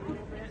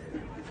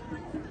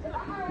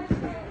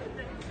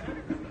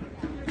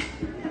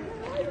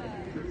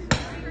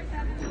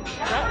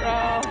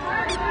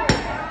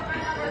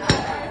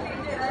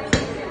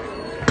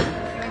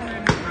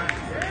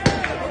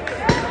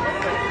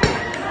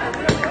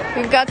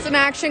 We've got some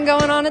action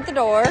going on at the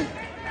door.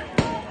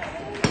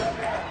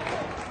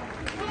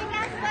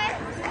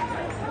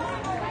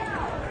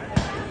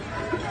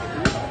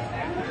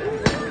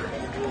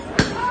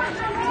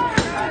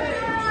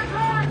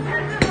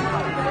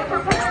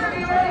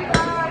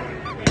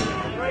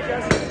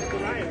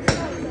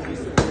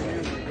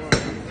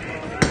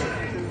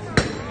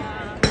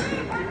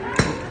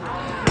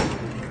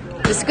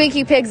 The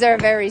squeaky pigs are a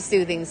very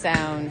soothing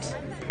sound.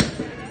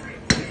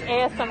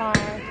 ASMR.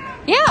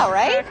 Yeah,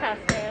 right?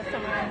 Protest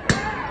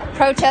ASMR.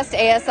 Protest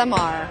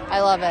ASMR. I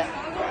love it.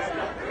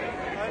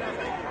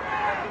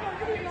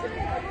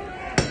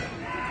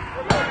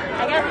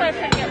 I guess I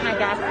should get my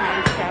gas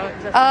mask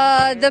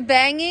out. The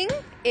banging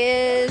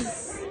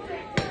is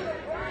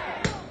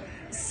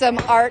some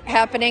art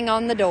happening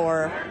on the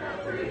door.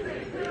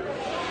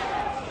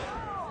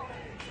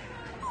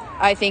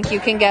 I think you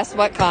can guess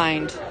what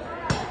kind.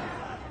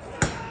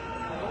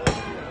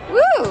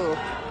 Woo!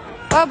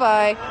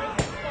 Bye-bye.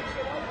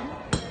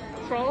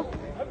 Troll?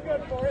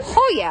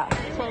 Oh, yeah.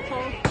 Troll.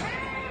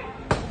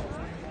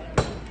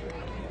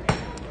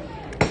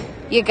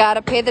 You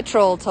gotta pay the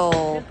troll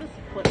toll. This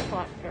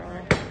flip-flop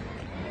girl.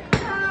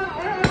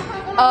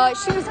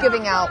 She was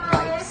giving out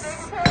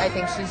wipes. I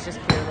think she's just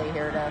purely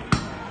here to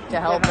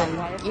help in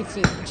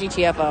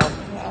GTFO.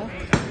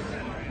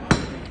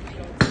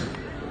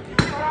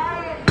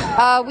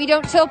 Yeah. We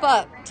don't tilt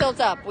up.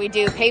 We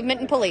do pavement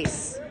and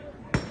police.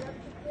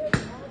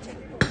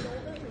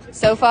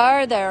 So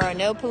far, there are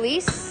no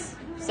police,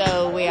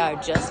 so we are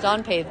just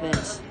on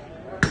pavement.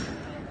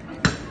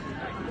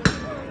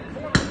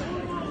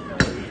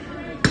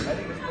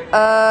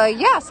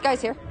 Yeah,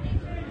 Sky's here.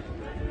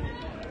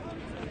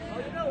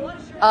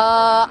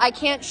 I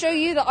can't show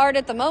you the art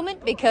at the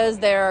moment because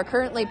there are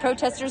currently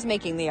protesters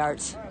making the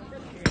art.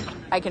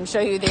 I can show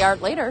you the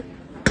art later.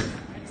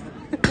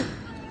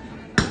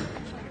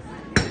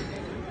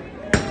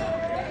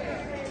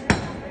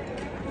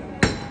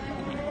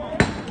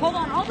 Hold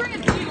on, I'll bring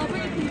it to you.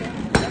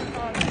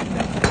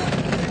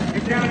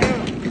 Get down here.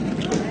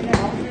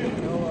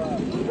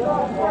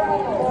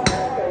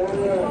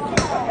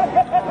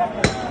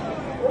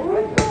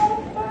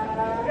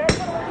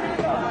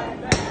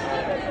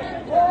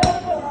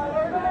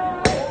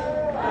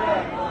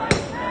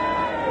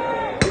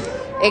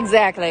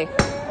 Exactly.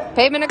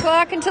 Pavement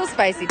o'clock until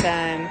spicy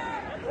time.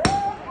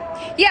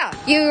 Yeah,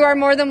 you are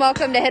more than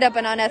welcome to hit up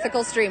an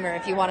unethical streamer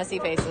if you want to see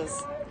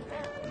faces.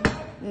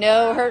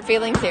 No hurt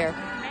feelings here.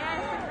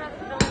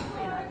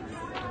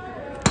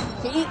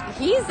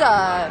 He's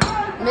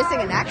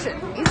missing in action.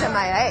 He's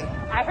MIA.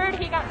 I heard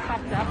he got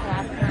fucked up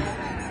last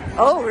night.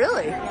 Oh,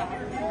 really?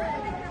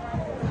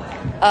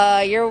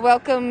 You're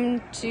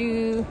welcome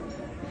to...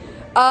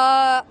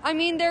 I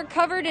mean, they're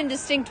covered in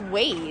distinct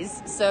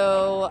ways,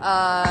 so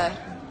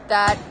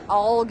that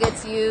all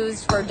gets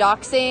used for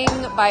doxing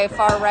by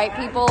far-right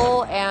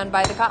people and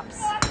by the cops.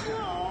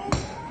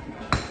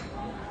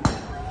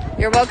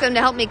 You're welcome to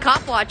help me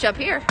cop watch up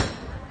here.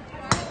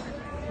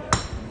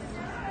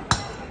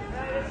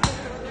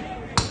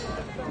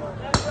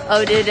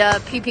 Oh, did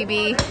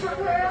PPB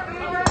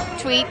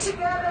tweet?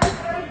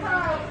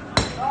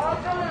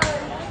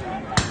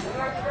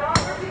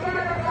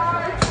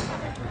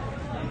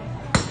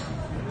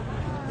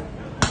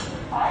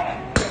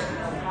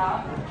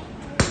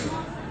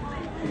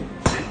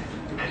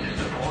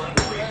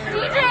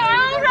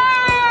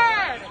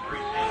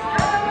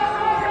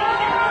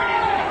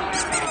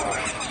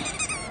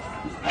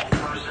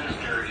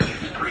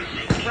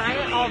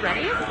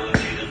 Already? Move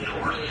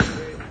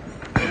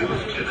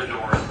to the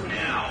north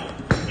now.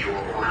 You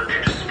are ordered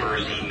to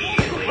disperse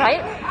immediately.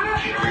 Right?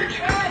 Failure to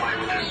comply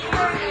with this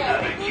order is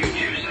subject you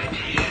to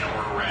citation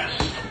or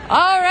arrest.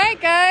 All right,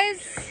 guys.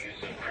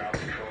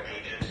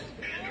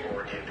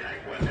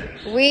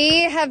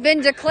 We have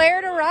been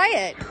declared a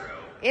riot.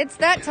 It's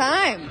that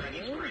time.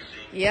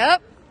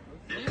 Yep.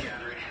 This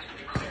gathering has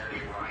been declared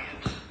a riot.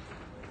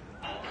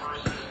 All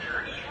persons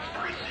near each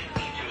precinct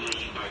need to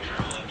leave by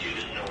traveling to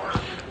the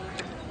north.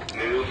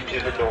 Move to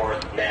the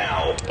north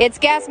now. It's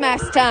gas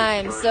mask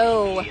time,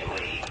 so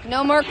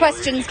no more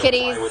questions,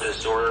 kiddies. With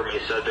this order may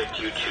subject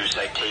you to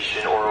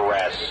citation or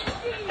arrest.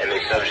 and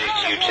may subject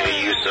you to the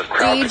use of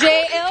crowd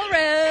DJ control or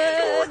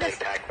Elrod.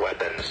 impact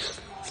weapons.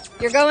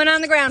 You're going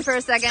on the ground for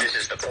a second. This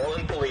is the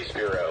Portland Police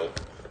Bureau.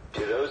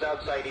 To those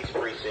outside East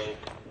Precinct,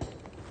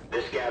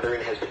 this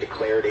gathering has been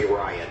declared a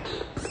riot.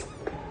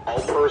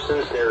 All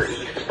persons near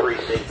East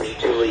Precinct need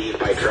to leave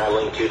by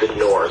traveling to the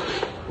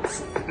north.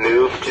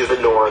 Move to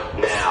the north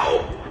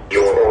now.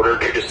 You are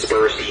ordered to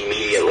disperse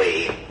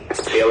immediately.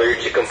 Failure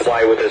to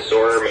comply with this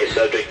order may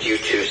subject you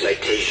to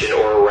citation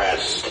or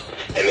arrest,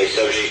 and may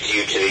subject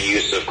you to the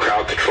use of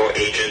crowd control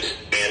agents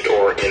and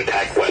or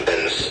impact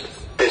weapons.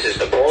 This is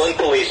the Portland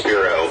Police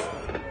Bureau.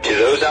 To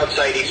those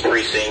outside East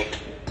Precinct,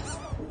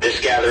 this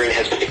gathering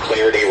has been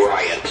declared a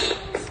riot.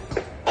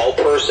 All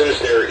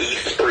persons near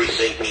East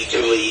Precinct need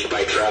to leave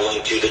by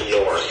traveling to the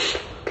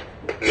north.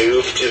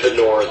 Move to the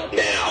north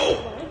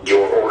now.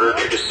 You are ordered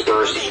to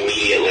disperse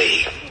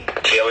immediately.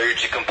 Failure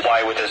to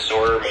comply with this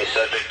order may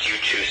subject you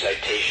to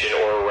citation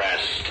or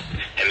arrest,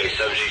 and may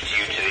subject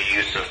you to the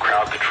use of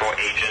crowd control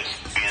agents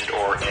and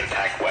or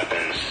impact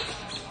weapons.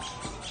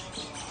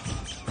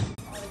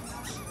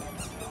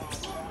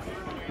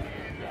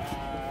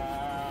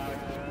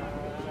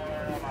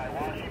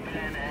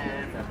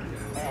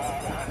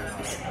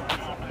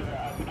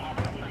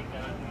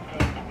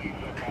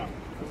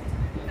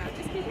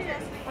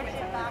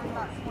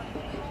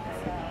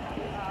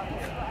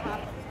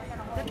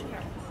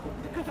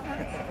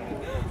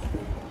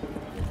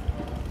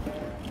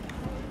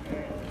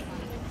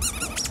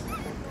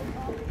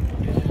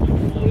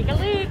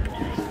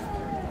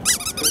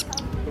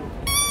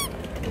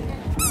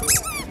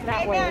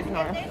 That way is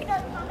north.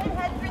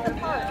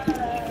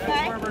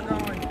 Where we're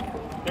going.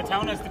 They're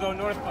telling us to go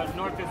north, but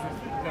north is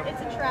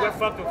It's a trap. we're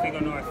fucked if we go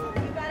north.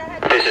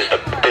 This is the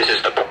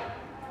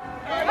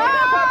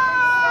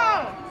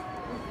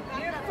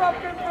You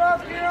fucking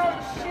broke your own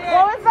shit!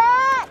 What was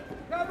that?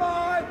 Come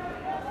on!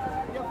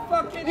 You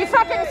fucking You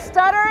fucking idiot.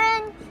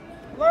 stuttering?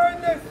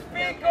 Learn to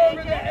speak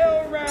over the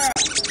LRAP!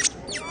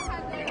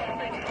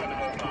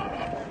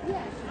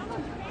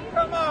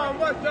 Come on,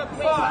 what the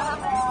fuck?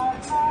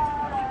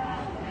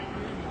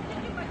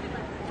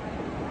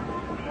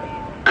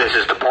 This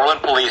is the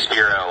Portland Police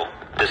Bureau.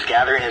 This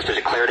gathering has been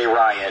declared a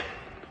riot.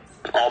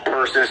 All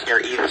persons near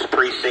East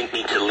Precinct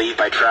need to leave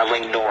by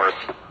traveling north.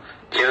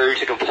 Failure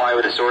to comply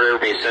with this order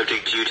may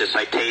subject you to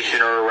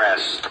citation or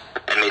arrest,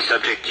 and may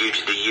subject you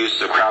to the use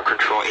of crowd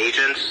control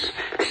agents,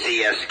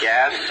 CS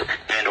gas,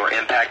 and or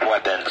impact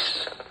weapons.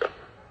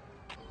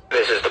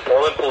 This is the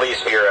Portland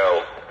Police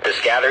Bureau. This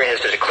gathering has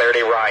been declared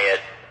a riot.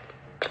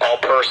 All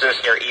persons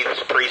near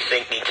East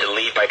Precinct need to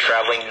leave by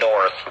traveling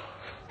north.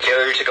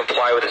 Failure to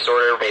comply with this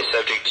order may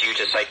subject you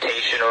to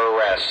citation or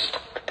arrest,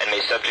 and may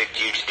subject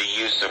you to the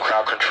use of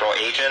crowd control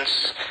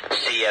agents,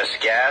 CS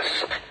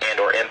gas, and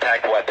or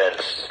impact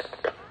weapons.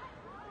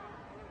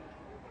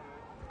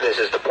 This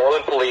is the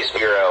Portland Police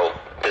Bureau.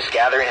 This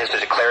gathering has been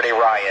declared a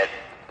riot.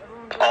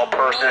 All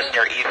persons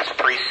near East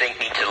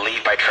Precinct need to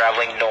leave by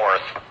traveling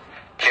north.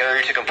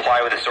 Failure to comply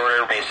with this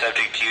order may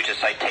subject you to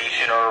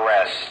citation or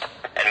arrest,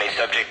 and may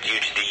subject you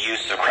to the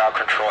use of crowd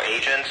control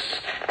agents,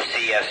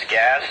 CS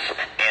gas,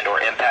 and or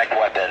impact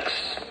weapons.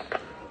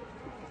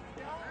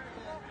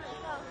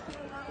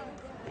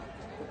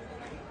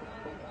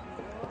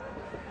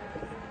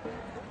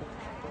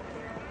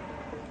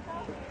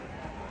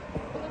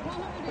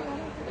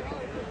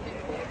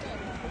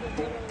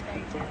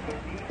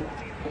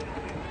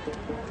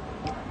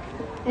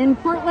 In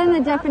Portland,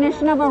 the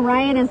definition of a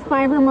riot is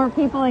 5 or more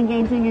people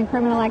engaging in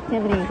criminal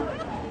activity.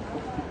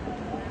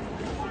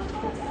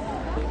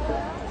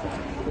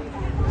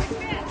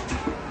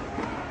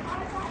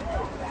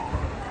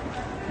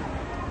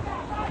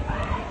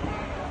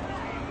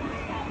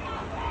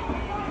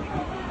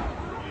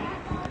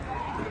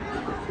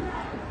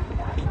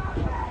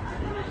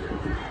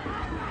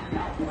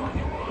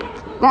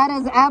 That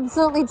is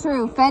absolutely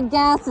true. Fed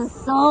gas is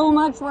so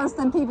much worse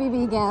than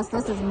PPB gas.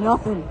 This is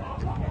nothing.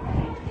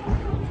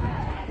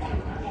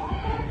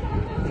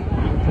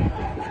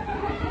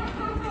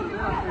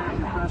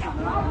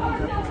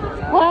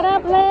 What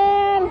up,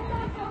 Lynn?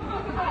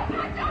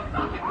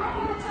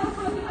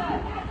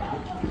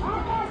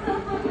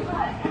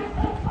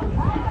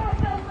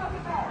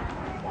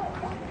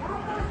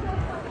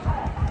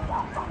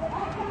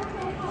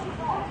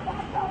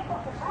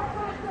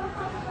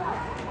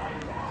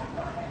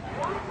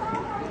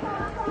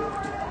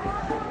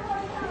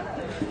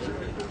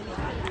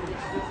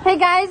 Hey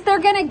guys, they're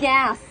gonna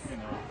gas.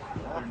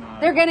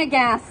 They're gonna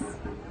gas.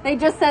 They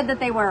just said that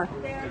they were.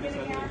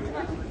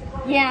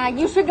 Yeah,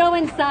 you should go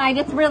inside.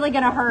 It's really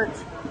gonna hurt.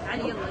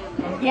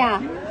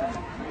 Yeah.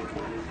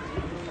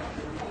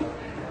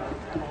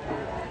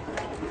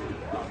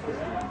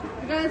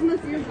 You guys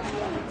must use them.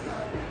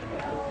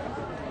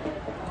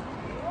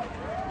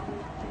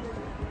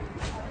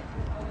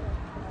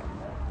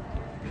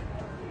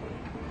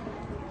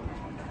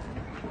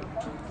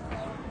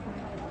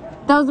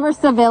 Those were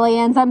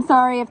civilians. I'm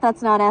sorry if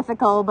that's not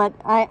ethical, but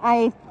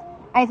I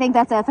think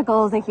that's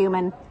ethical as a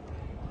human.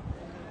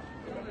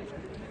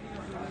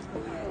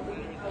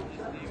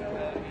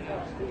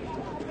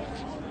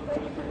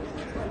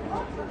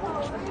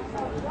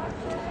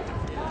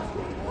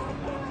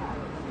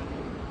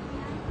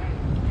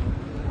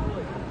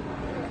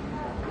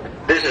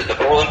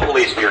 Portland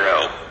Police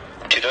Bureau.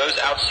 To those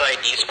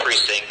outside East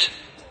Precinct,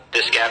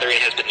 this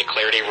gathering has been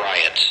declared a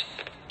riot.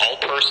 All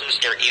persons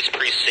near East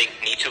Precinct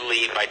need to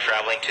leave by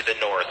traveling to the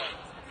north.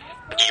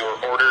 You are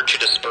ordered to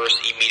disperse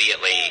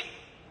immediately.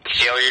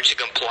 Failure to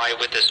comply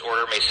with this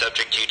order may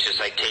subject you to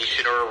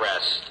citation or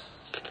arrest,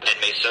 and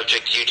may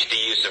subject you to the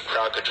use of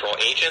crowd control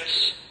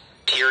agents,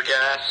 tear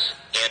gas,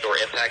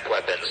 and/or impact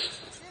weapons.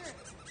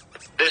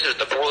 This is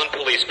the Portland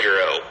Police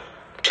Bureau.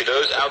 To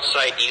those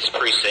outside East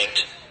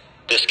Precinct,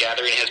 this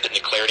gathering has been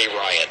declared a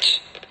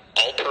riot.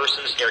 All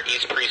persons near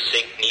East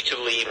Precinct need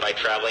to leave by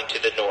traveling to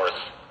the north.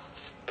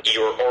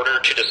 You are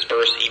ordered to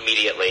disperse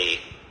immediately.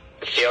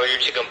 Failure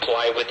to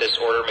comply with this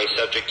order may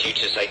subject you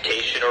to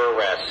citation or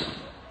arrest,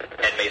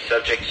 and may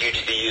subject you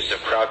to the use of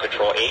crowd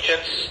control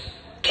agents,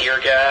 tear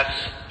gas,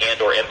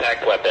 and/or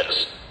impact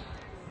weapons.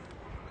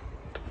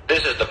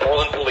 This is the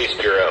Portland Police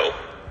Bureau.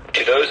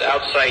 To those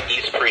outside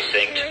East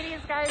Precinct,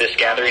 this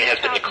gathering has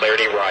been declared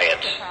a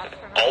riot.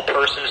 All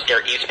persons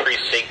near East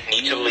Precinct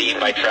need to leave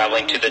by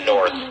traveling to the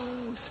north.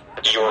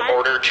 You are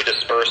ordered to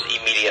disperse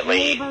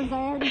immediately.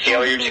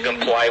 Failure to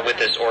comply with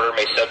this order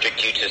may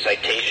subject you to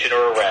citation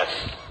or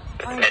arrest,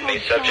 and may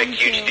subject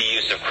you to the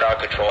use of crowd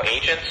control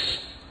agents,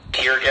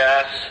 tear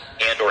gas,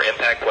 and/or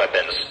impact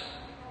weapons.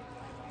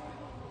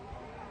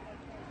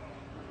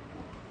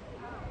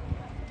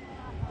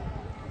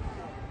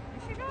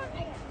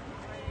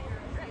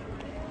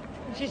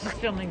 She's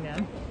just filming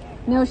them.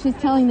 No, she's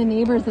telling the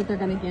neighbors that they're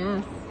going to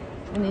gas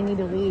and they need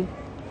to leave.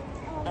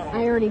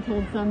 I already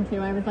told some too.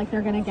 I was like,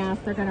 they're going to gas,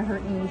 they're going to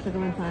hurt you, you should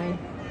go inside.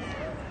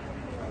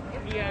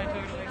 Yeah,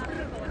 totally.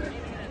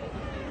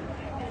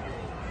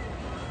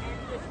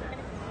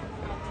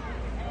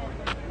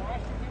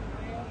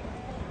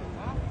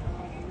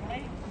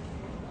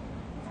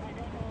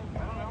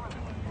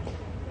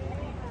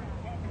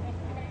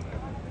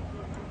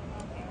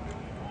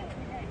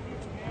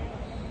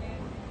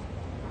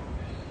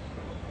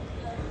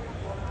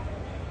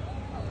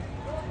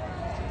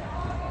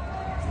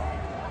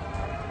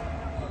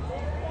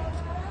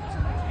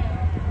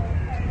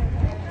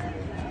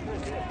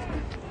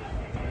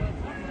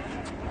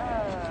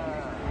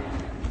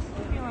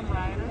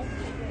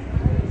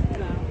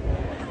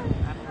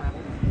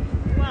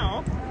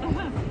 Well,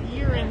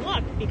 you're in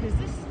luck because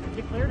this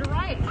declared a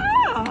riot.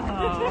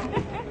 Oh,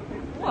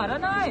 what a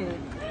night!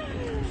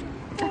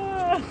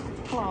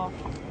 Well,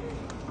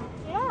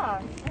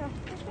 yeah,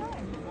 good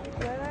time.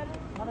 Good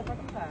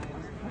motherfucking time.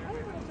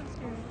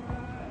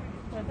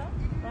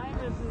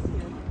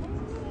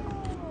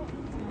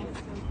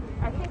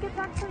 I think it's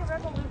actually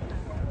Revolution.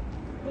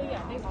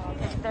 Yeah,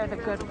 they're the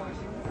good ones.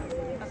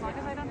 As long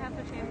as I don't have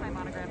to change my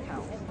monogram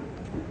towels.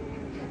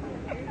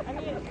 I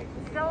mean,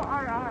 still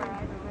RR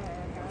either way,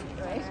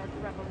 right?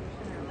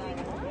 Revolution.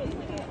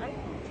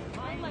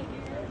 I like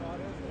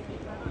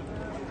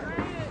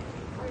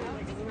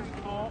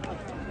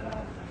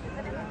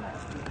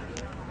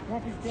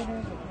what is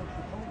dinner?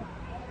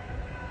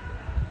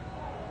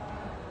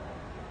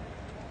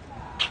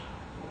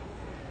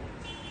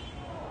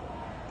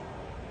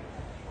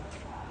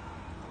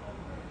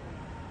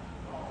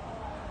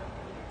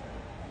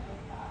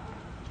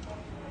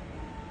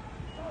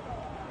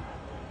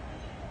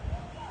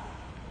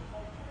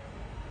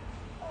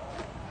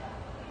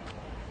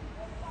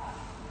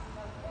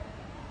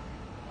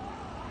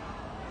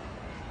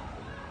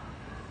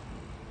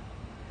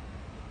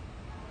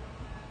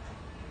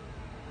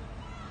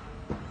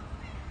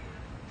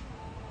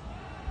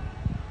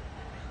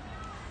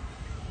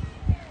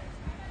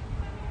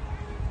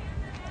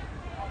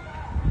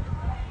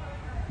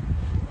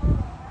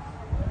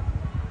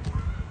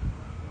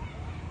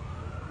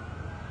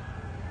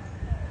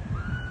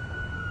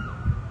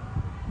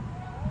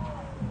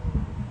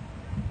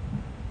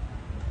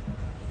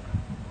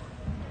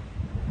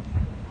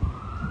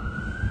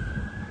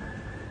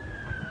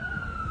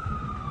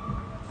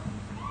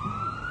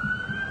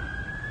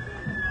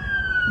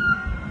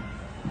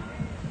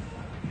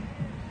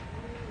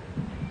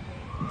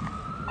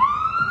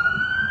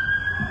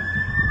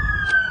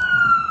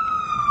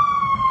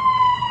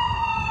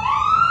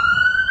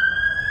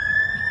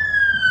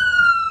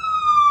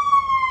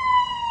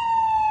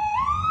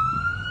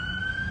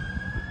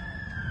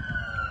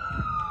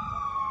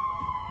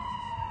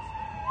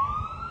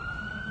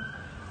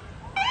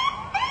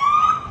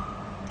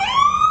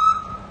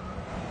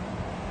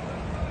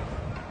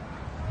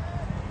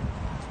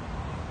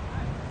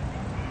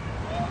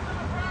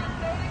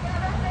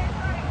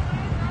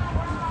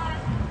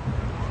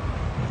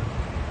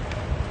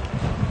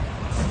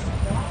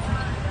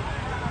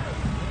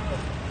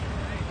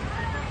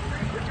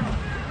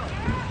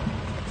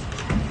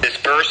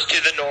 Disperse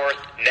to the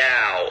north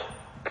now.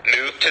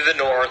 Move to the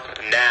north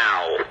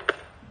now.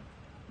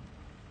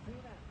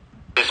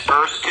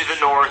 Disperse to the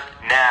north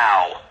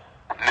now.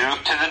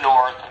 Move to the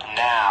north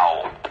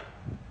now.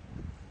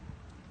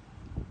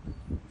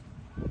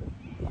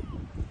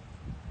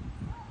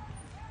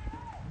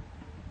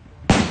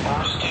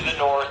 Disperse to the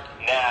north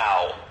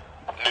now.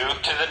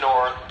 Move to the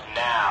north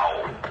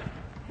now.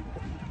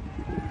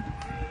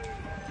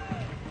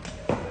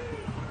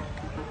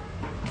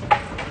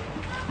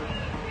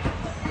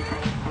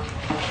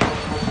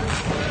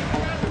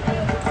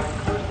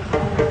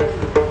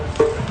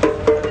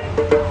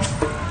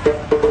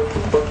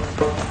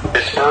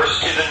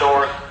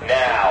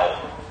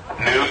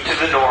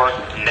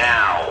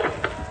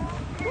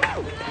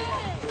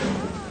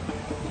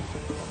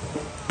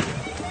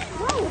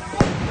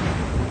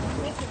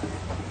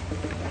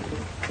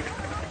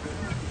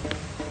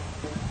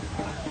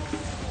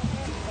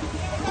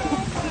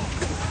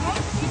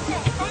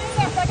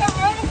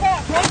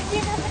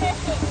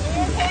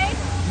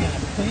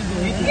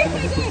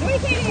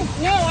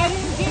 No, I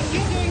didn't get you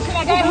doing shit.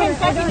 I got him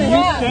fucking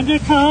drugged. Send your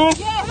car?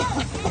 Yes.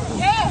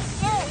 Yes.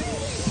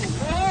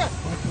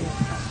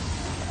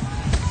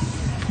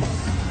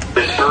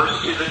 Disperse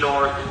to the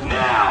north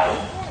now.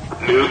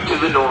 Move to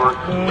the north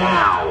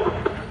now.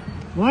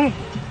 What?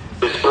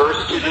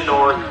 Disperse to the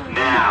north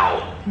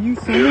now. Can you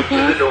send Move it to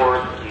the back?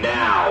 north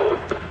now.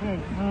 Okay,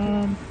 I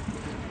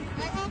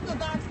have the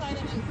dark side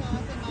of it, so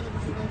I think I'm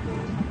going to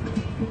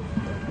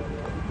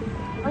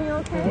go. Are you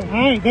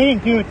okay? They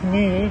didn't do it to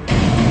me.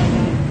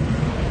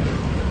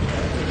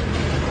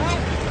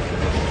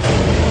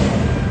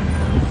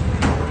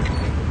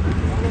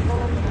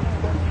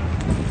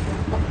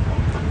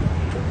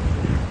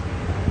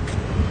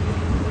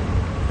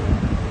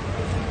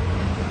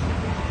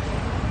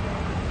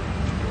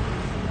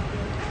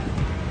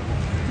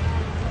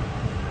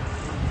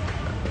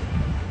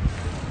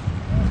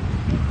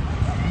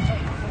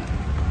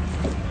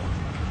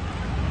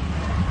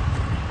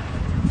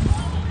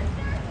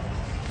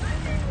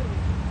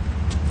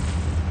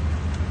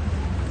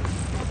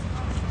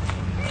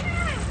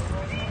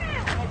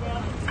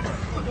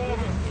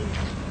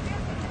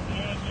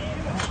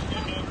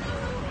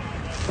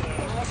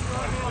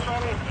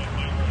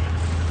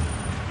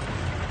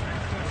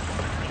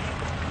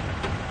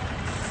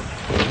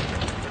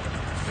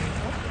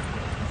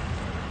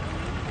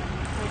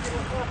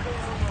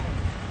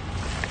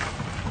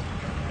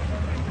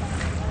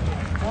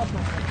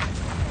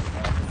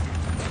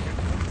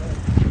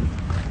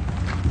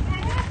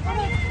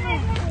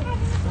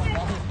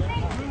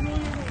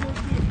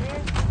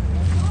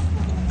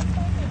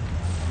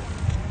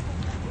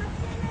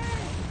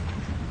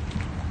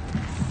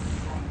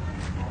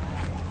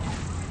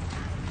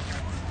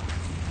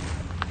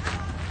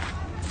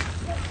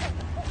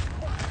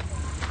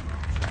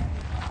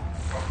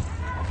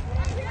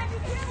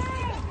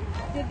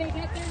 Did they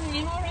get their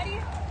name already?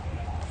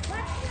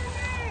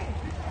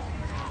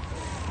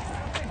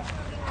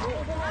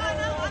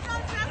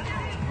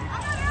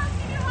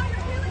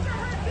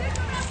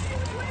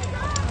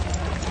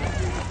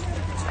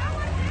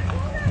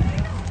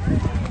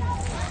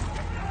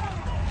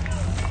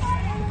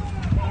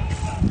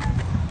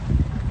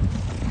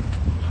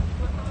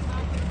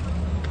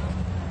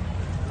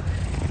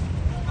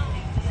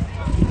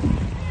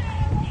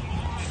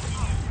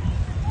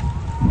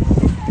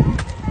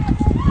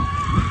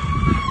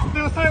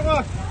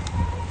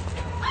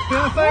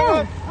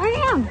 Sidewalk. I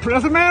am.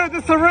 Doesn't matter,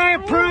 this is a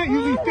riot print.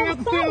 You stay on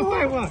the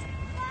sidewalk.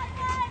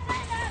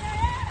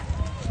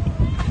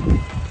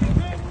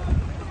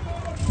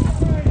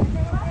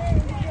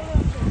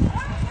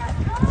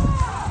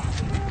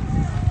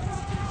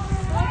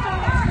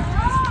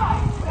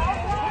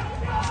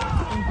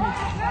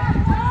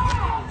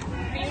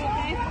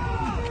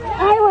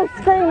 I was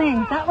screaming.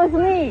 That was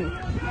me.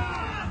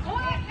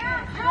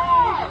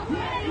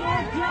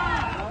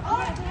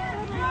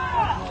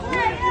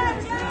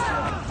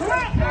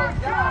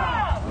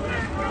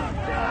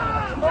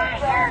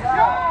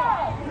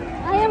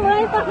 I am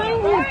right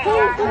behind you.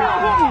 Please do not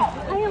hit me.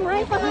 I am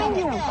right behind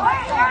you.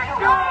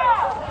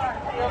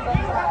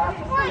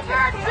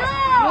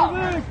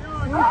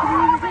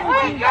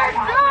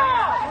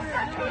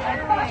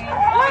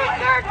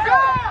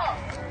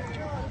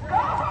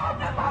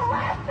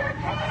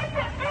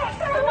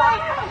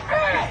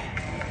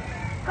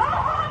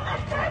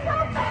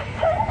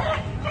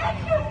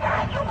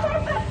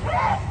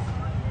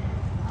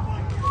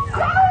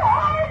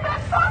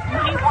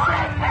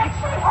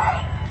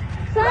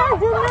 Sir,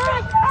 do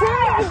not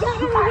try to get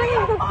in the way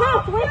of the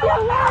fence with your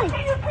life.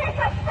 You piece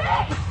of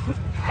shit!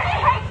 She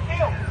hates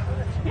you!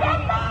 Your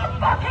mom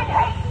fucking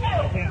hates you!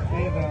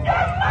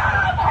 Your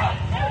mom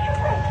hates you, you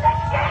piece of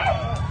shit!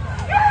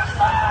 Your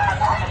mom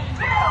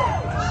hates you!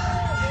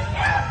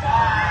 Your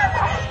mom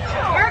hates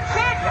you! Your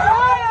kids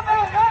lie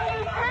about what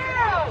you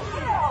do!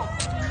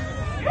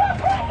 You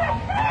piece of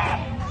shit!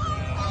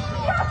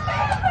 Your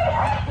family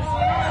hates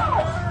you!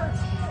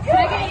 Can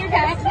I get your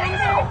dad's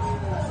number?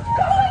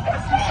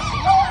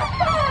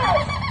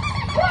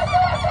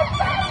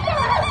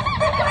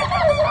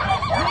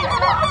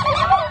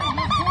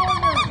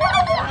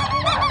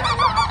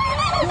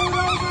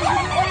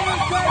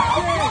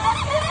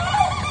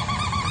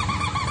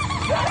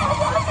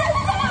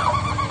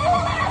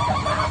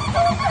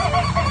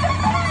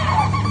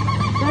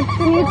 That's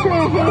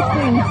Demetria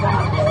Hastings.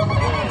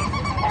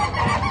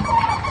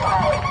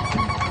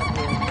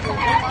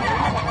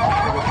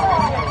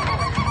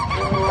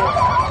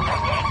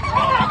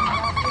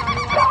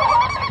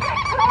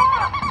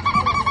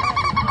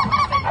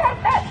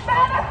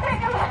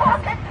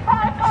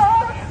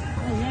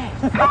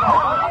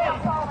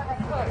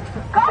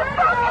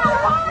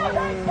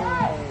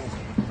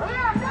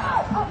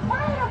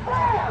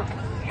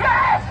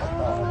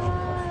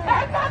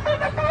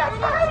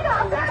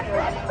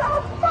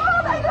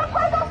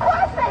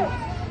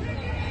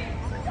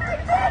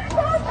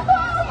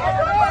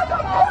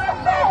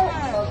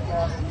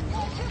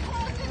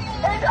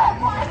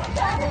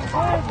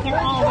 They're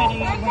already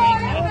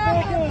wearing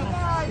makeup.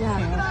 Yeah.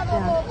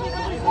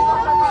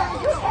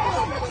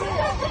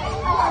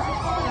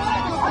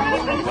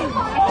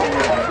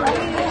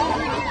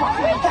 One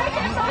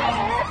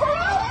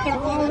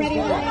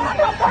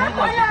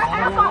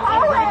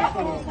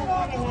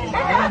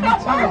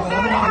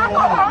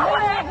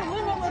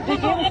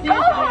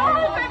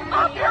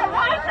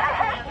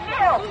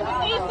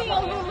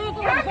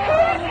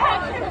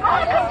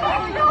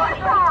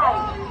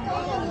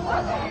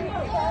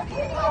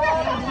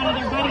of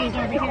their buddies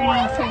over here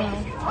also,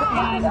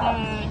 and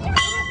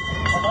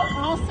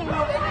also.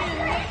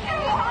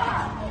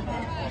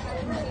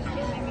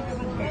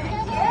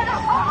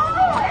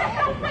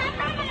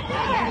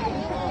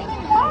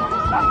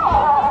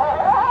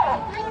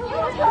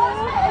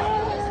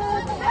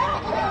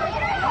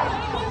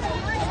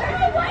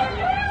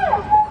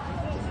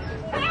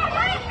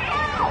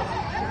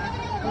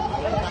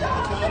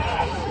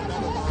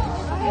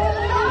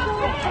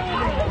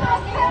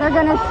 They're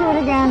gonna shoot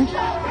again.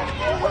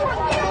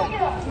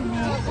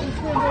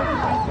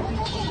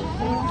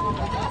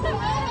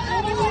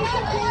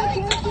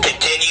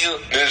 Continue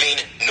moving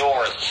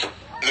north.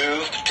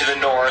 Move to the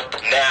north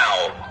now.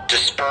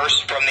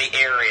 Disperse from the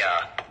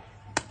area.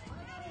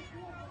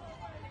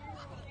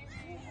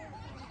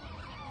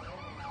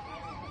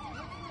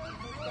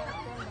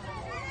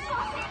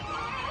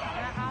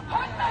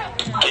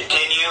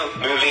 Continue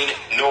moving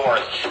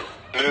north.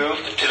 Move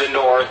to the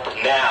north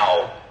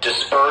now.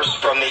 Disperse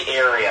from the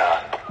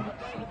area.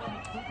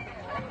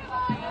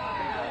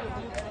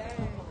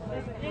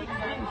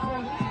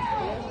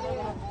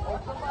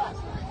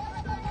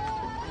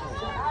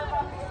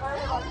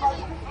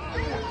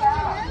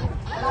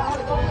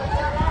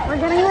 We're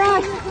getting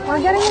rushed.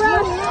 We're getting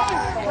rushed.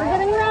 We're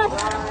getting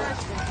rushed.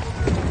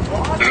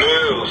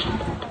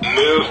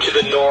 Move to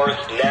the north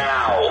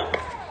now.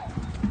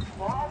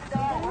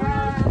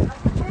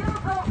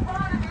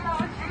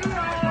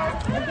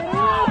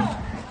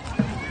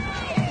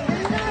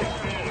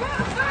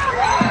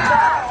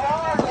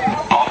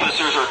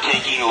 Officers are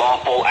taking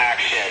lawful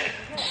action.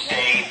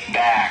 Stay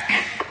back.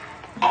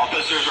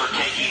 Officers are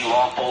taking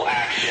lawful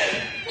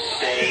action.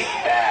 Stay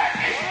back.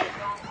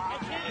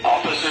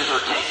 Officers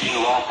are taking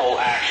lawful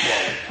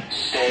action.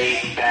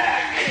 Stay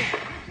back.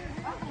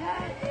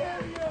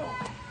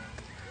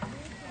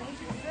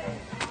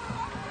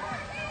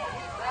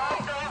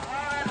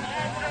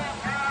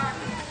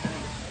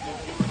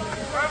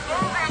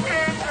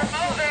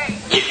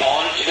 Get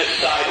onto the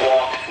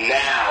sidewalk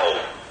now.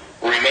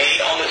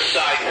 Remain on the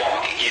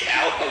sidewalk. Get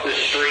out of the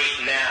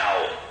street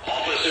now.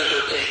 Officers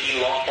are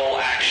taking lawful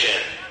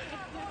action.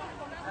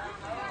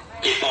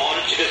 Get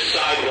onto the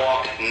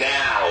sidewalk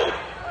now.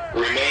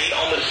 Remain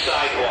on the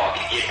sidewalk.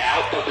 Get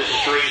out of the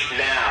street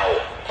now.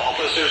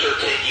 Officers are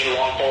taking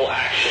lawful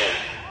action.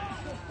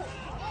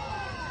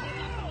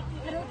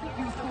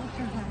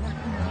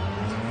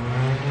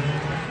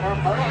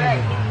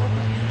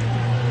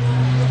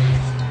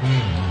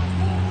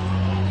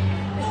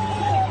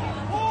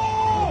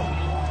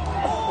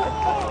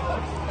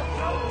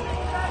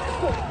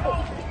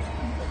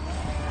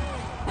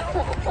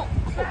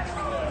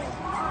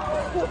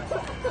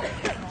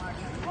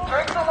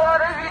 Drink some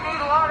water if you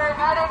need water.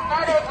 Medic,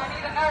 medic, we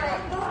need a medic.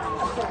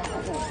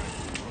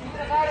 Need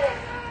a medic.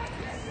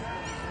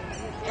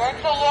 Drink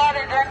some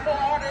water if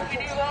you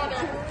need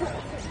water.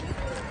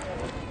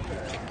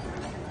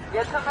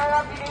 Get some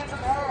air if you need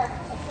some air.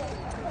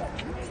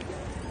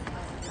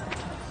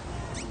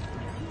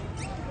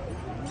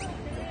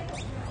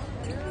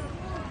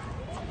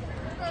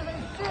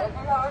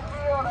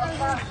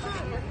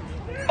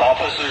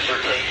 Officers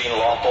are taking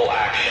lawful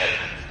action.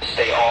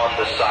 Stay on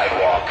the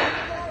sidewalk.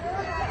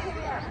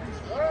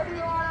 Where do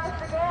you want us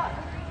to go?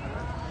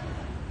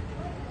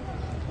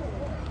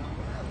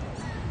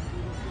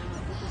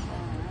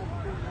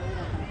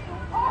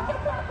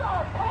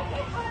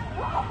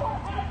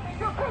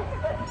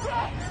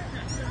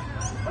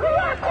 We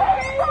are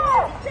taking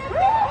off! We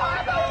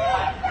are the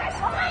ones that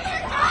find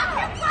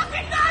your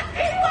fucking gun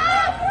people!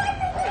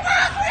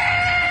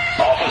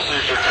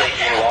 Officers are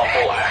taking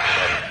lawful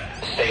action.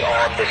 Stay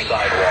on the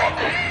sidewalk.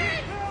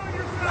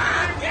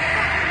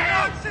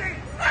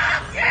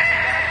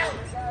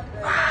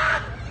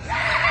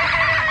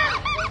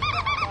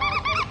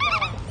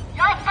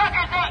 Y'all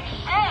fuckers ain't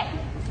shit!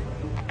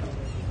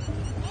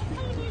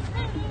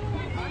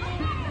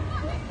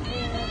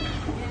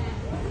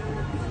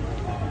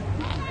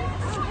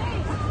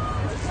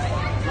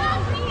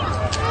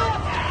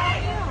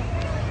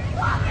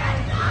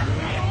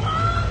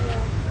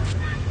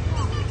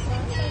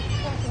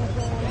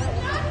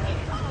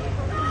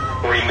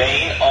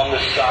 Remain on the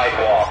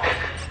sidewalk.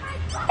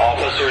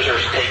 Officers are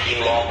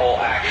taking lawful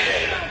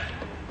action.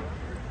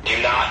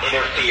 Do not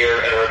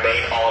interfere and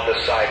remain on the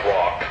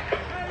sidewalk.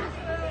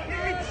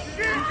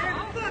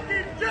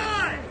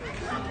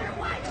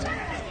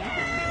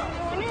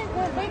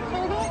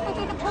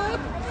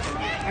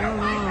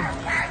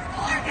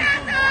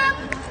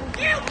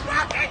 You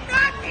fucking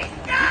Nazi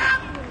scum!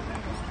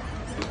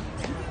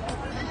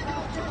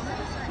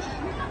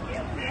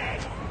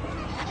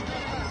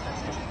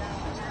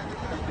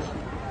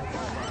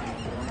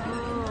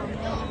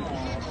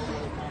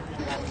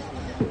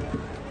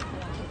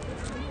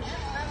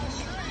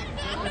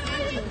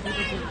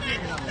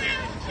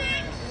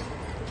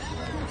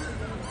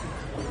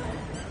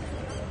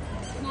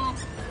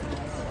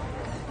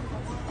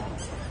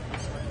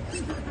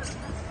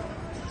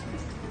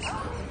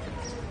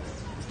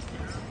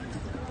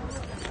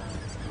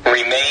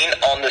 Remain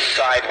on the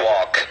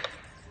sidewalk.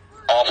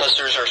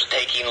 Officers are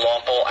taking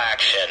lawful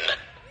action.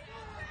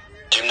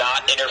 Do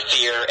not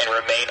interfere and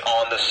remain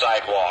on the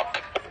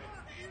sidewalk.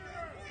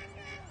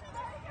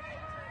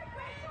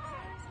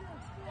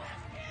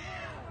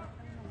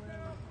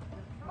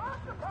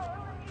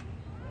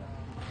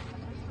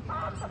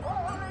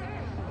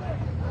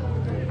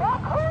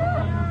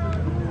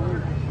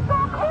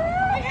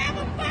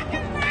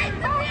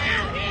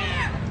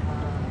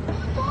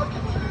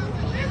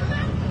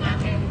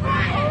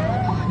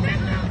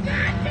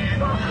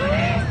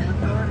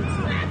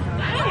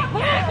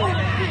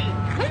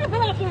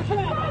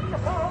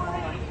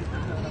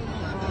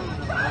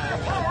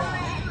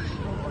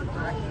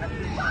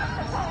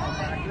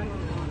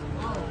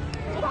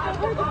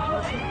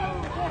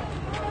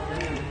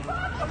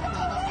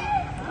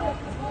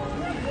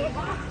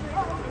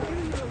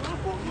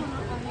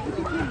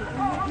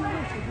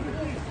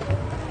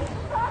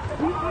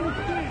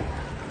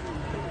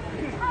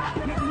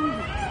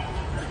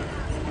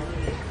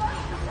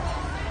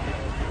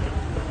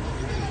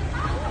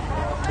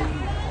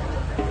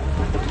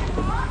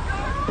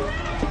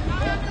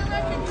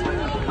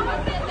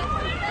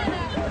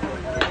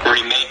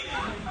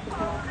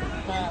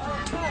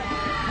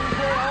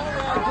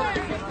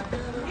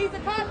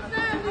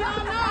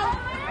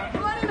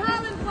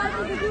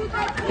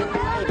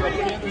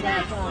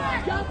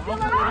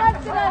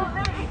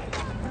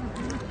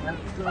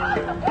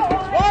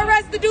 Or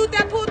arrest the dude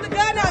that pulled the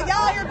gun out.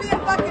 Y'all here being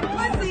fucking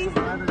pussies.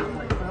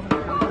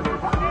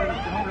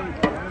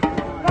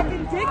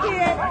 Fucking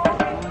dickhead.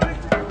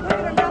 Look at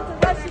him about to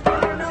rush you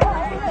down. No,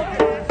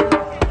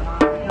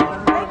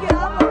 make it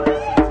up on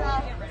this shit,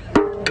 y'all.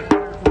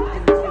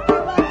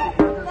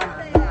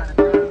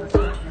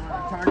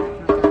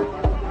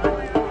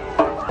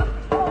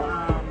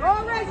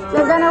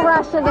 They're gonna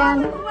rush again.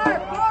 Go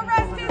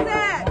arrest his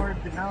ass.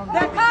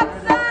 That cop's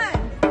son.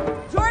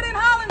 Jordan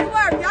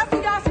Hollingsworth. Y'all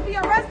see y'all should be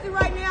arrested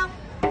right now.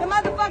 The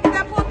motherfucker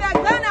that pulled that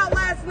gun out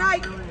last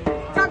night.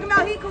 Talking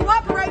about he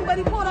cooperating, but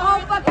he pulled a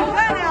whole fucking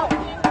gun out.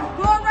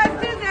 Go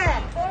arrest his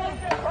ass.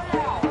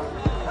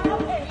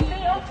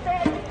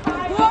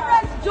 Go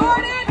arrest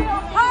Jordan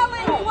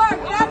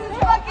Hollingsworth. That's his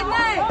fucking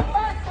name.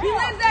 He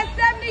lives at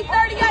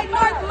 7038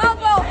 North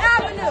Mobo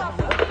Avenue.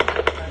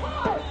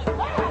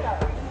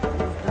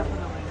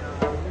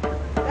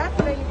 That's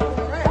the name you can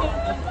arrest.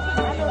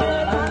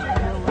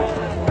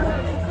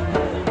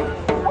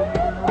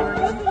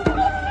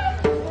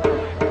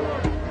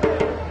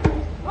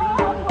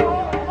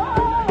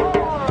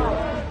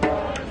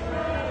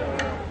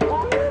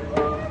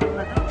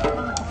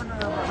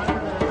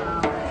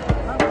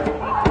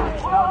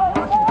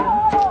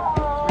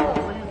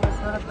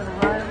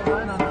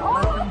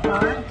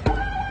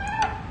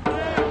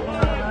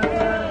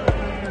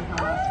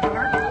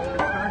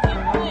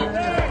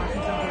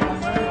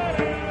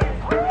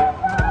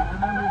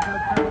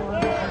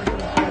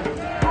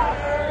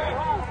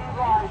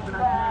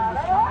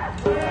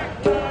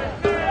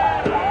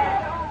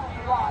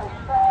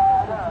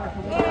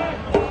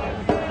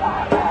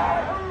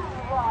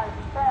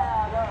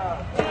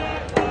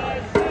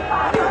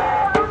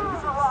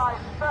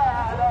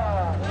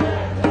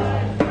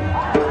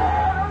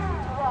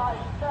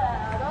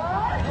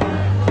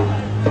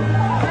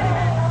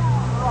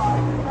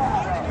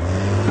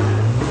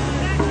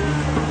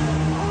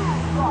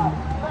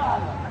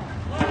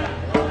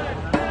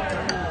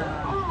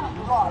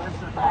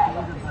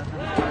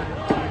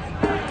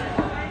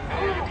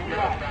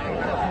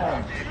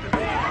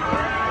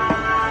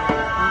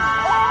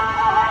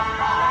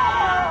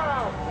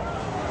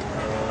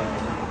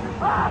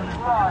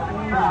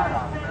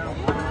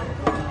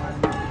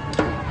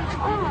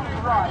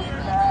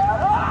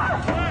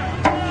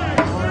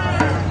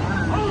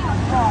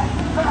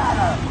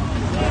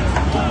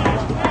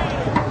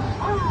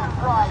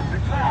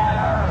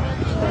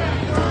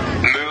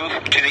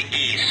 Move to the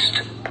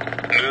east.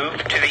 Move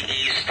to the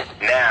east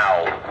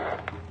now.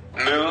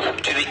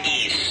 Move to the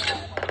east.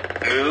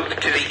 Move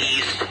to the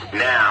east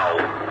now.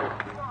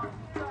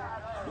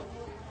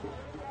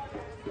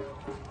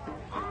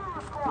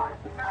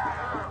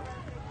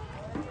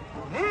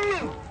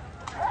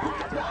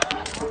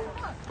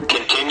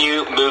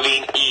 Continue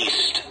moving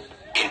east.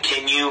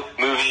 Continue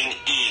moving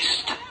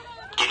east.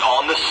 Get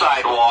on the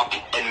sidewalk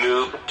and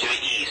move to the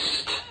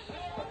east.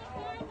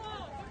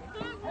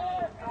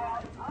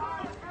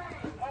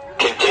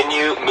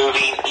 Continue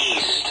moving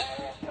east.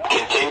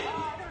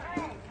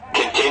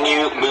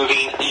 Continue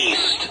moving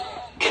east.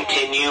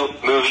 Continue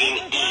moving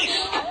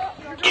east.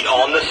 Get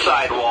on the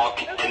sidewalk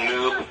and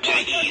move to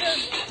the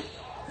east.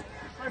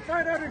 I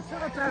find out and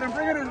shut up at him,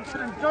 bring it and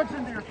judge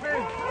into your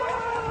face.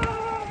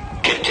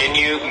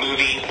 Continue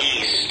moving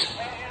east.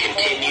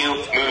 Continue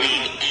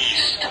moving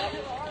east.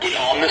 Get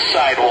on the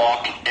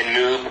sidewalk and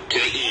move to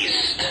the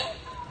east.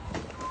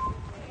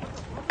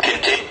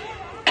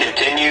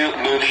 Continue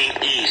moving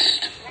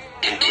east.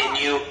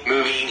 Continue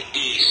moving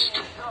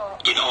east.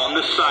 Get on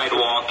the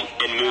sidewalk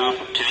and move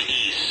to the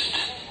east.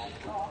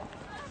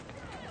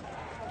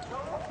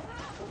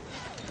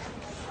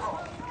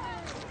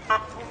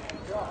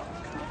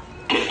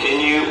 Continue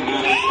Continue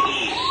moving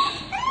east.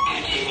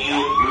 Continue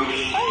moving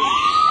east.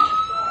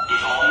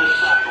 Get on the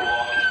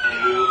sidewalk and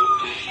move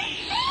to the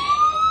east.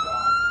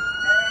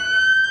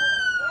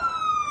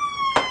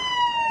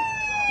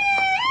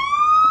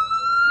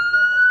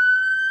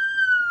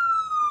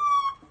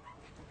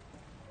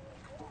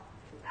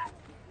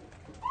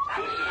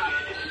 This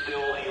event is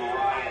still a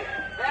riot.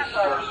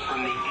 Disperse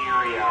from the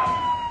area.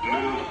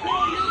 Move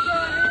east.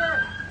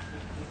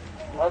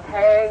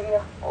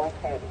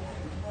 Okay.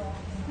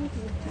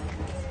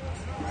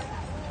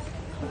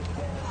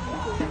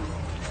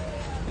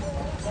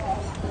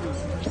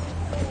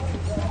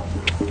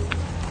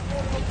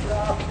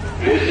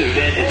 This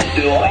event is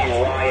still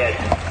a riot.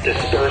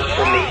 Disperse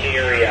from the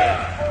area.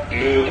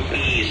 Move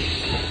east.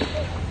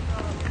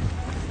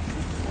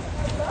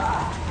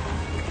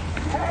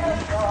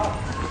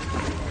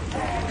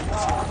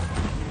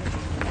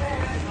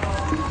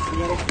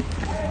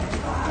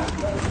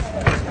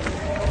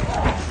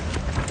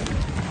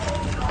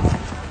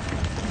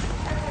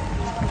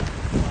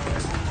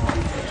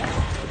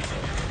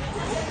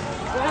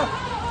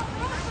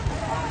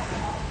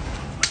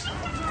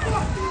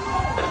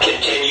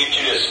 Continue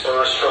to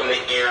disperse from the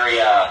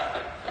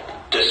area.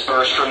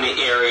 Disperse from the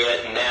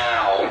area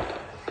now.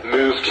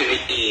 Move to the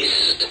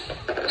east.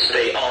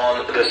 Stay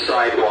on the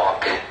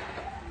sidewalk.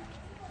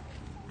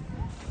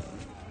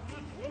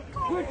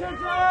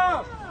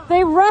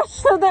 They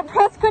rushed so that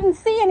press couldn't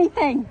see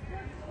anything.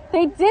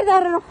 They did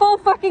that in a full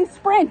fucking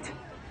sprint.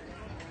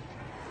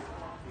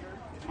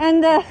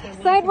 And the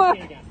sidewalk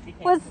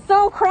was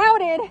so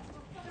crowded.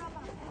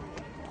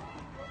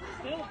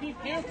 Still be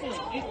careful.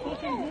 It's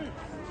pushing her.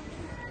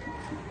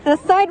 The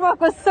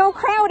sidewalk was so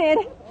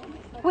crowded,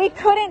 we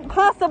couldn't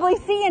possibly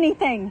see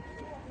anything.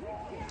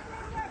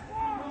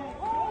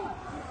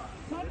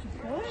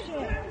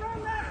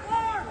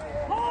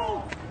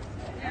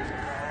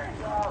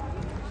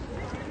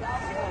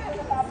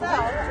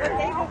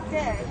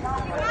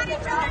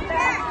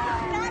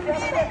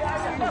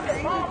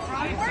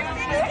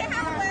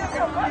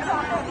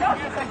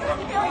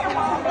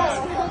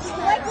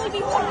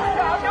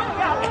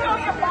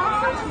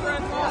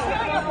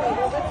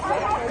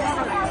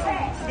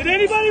 Did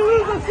anybody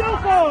lose a cell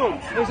phone?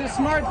 There's a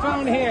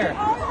smartphone here.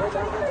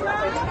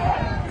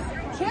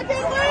 Chip it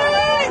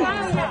in!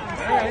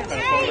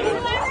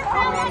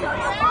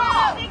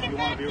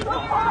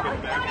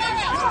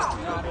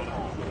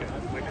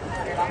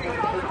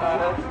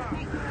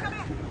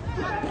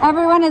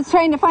 Everyone is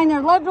trying to find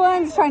their loved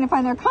ones, trying to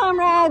find their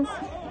comrades.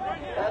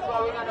 That's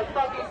why we're gonna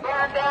fucking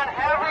burn down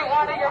every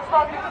one of your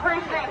fucking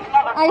precincts,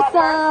 motherfucker. I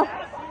saw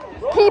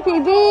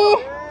PPB.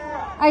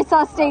 I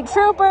saw state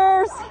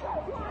troopers.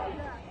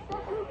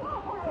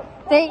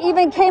 They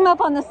even came up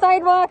on the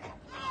sidewalk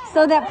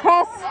so that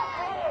press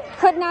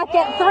could not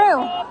get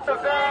through.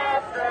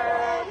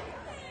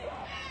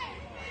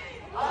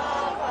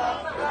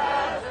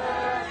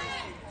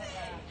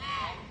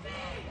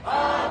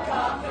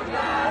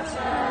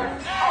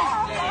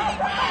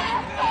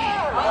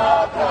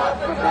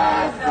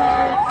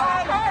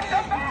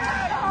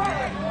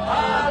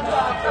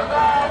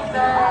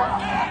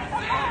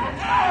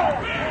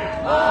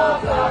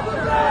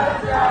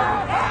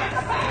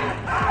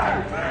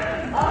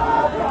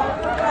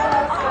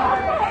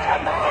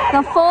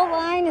 The full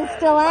line is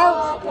still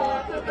out.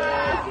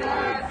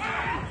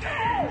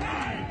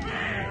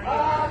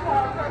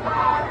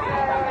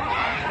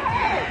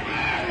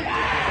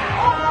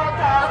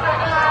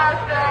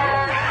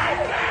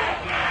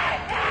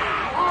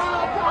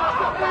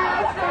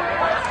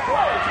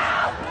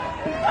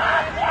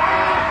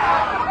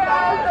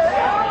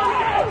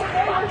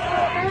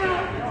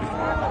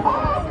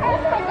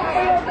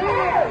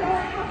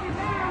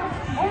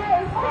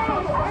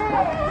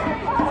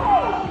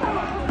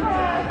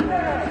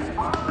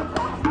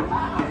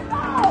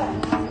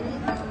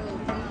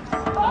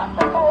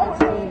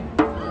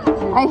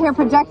 I hear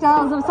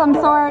projectiles of some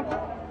sort.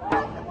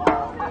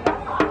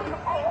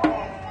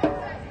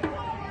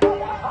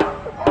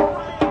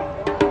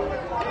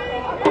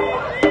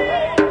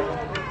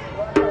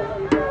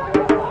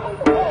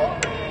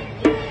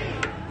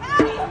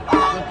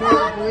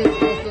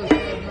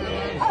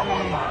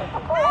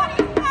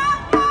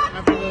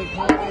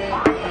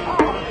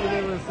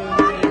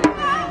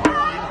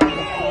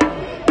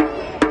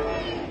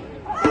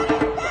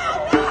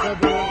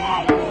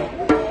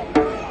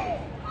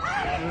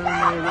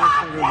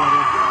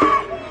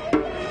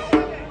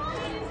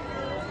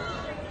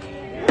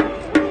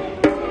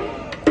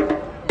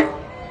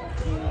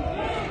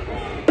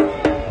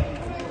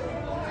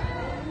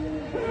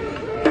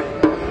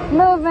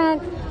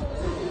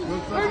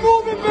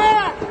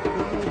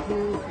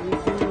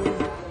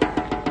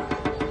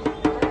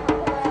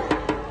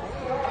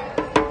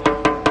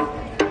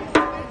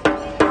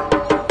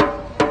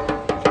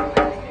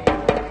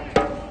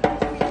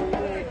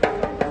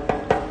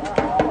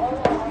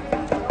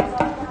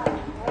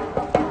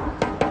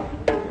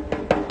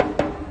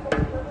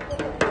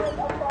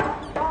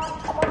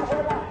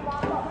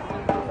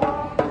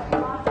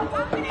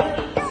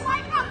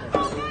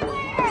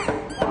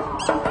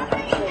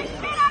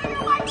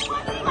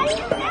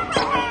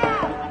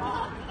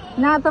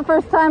 Not the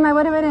first time I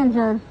would have been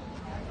injured.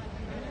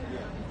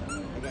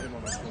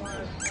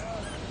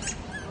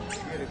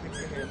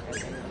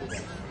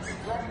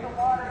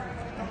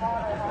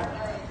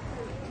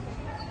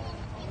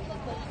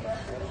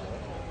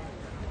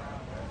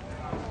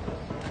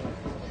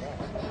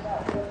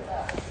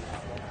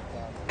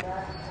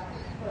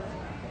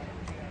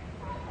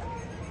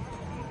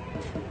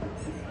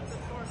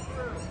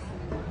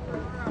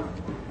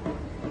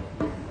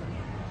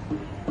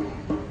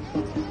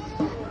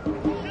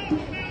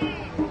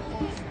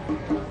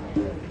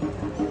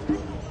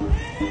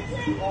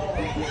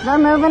 They're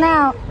moving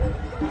out.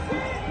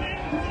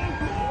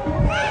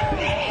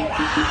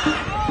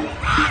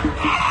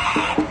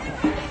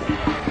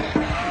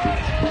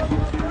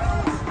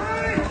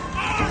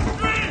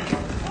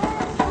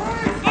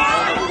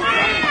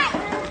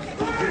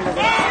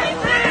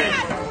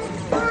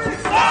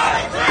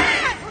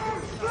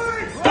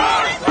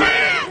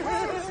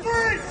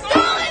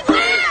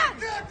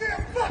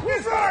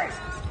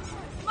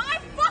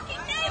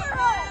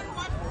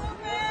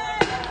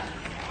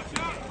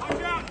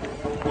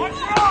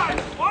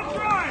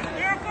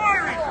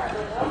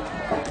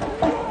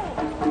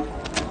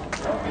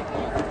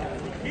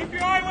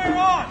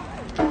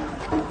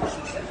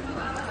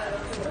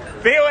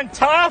 Feeling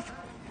tough?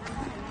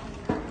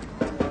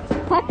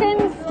 Fucking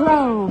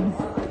strobes.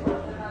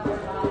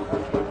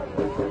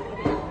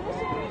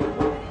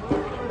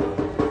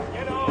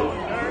 Get on,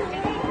 nerd.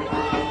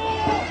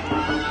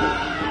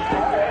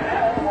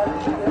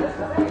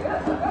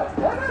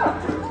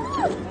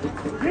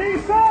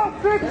 Peace out,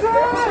 bitches!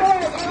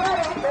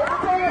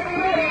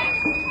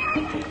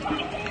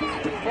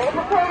 Get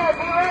prepared,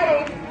 be ready.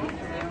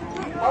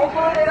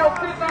 Hopefully they don't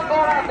creep up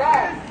on our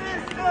back.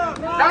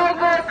 No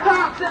good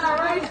cops in a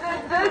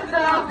racist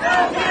system. No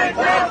good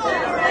cops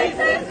in a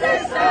racist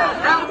system.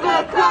 No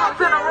good cops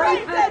in a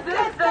racist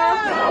system.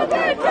 No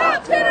good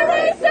cops in a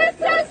racist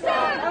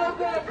system. No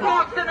good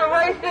cops in a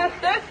racist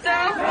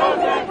system. No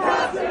good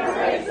cops in a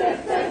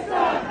racist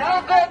system. No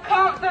good cops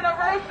in a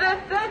racist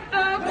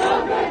system. No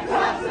good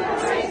cops in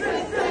a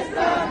racist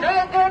system.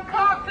 No good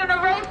cops in a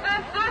racist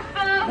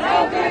system.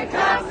 No good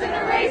cops in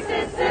a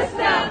racist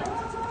system.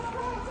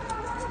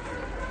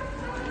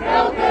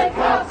 No good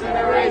cops in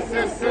a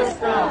racist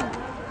system.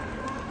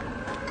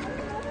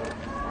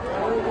 No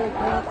good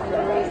cops in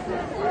a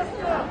racist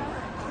system.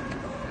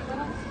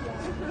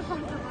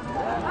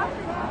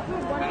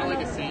 Kind of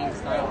like a saying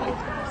style, like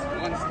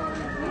one story.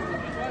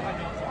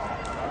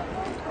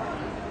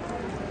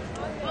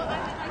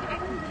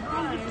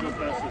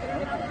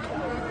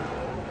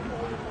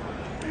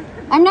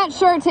 I'm not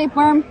sure,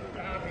 tapeworm.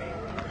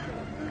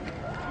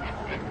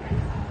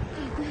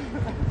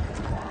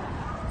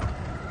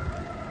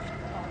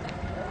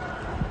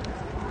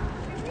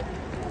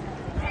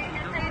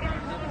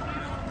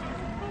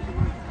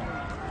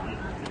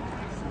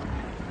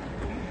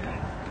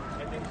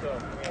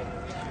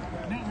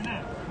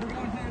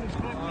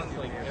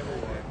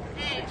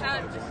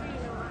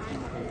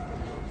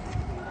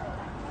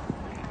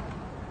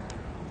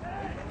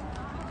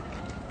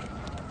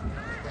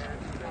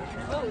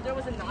 Oh, there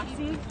was a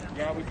Nazi?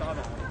 Yeah, we saw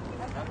that.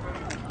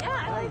 Yeah,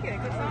 I like it.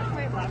 It's not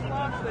quite black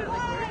box, but it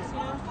like works, you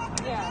know?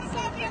 Yeah, so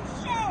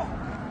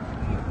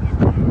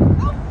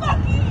Oh, fuck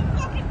you, you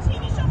fucking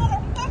TV show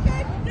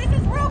motherfucker! This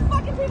is real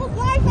fucking people's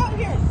lives out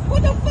here!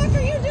 What the fuck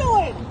are you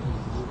doing?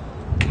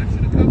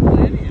 Watching a couple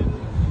idiots.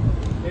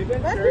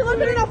 Let's be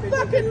looking in a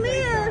fucking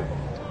mirror!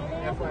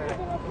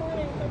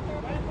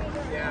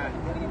 Yeah.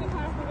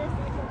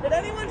 Did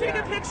anyone take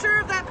a picture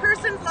of that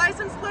person's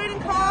license plate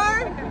and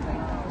car?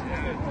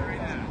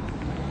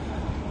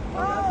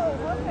 Oh,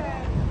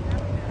 okay.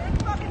 Big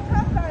fucking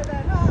tough guy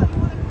then, huh? You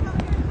want to come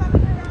here and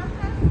fucking harass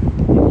us?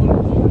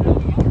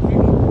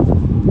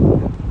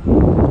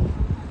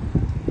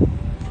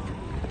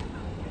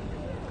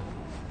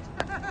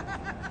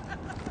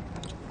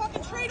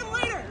 Fucking trade him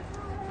later!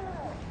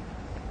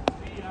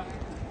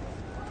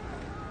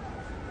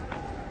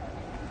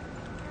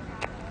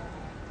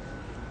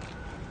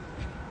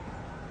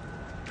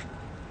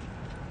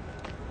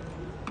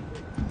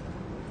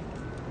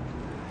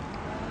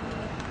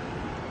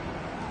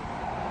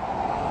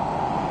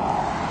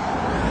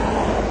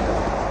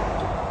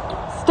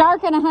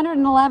 Stark and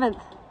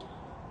 111th.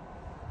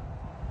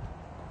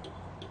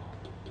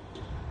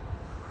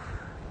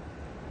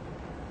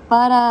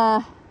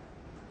 But,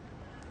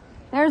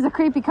 there's a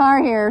creepy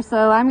car here,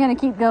 so I'm gonna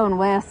keep going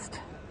west. Do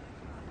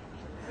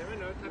you ever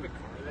know what type of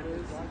car that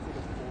is? It's like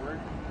a Ford.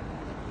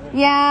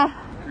 Yeah,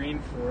 Green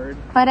Ford.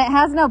 but it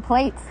has no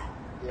plates.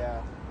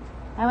 Yeah.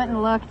 I went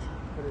and looked.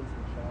 Put in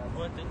some shots.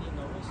 What didn't you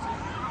notice?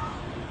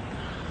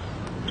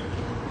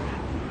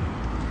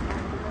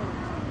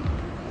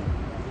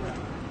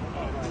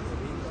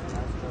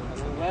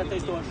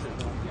 Гледайте точно.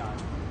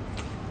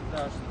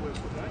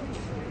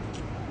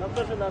 Нам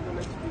тоже надо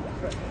найти.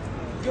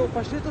 Йо,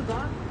 пошли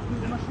туда.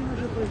 Машина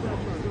уже проезжает.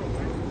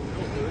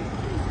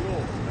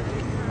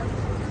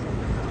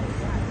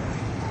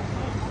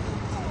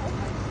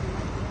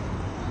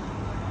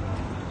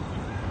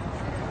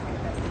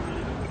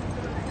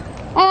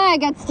 Hey! I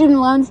got student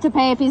loans to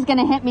pay. If he's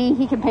gonna hit me,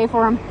 he can pay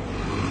for them.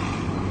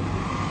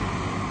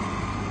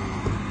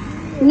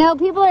 No,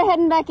 people are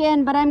heading back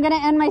in, but I'm gonna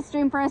end my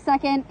stream for a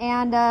second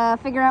and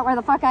figure out where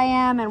the fuck I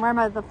am and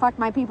where the fuck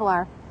my people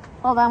are.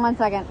 Hold on one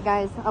second,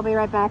 guys. I'll be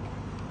right back.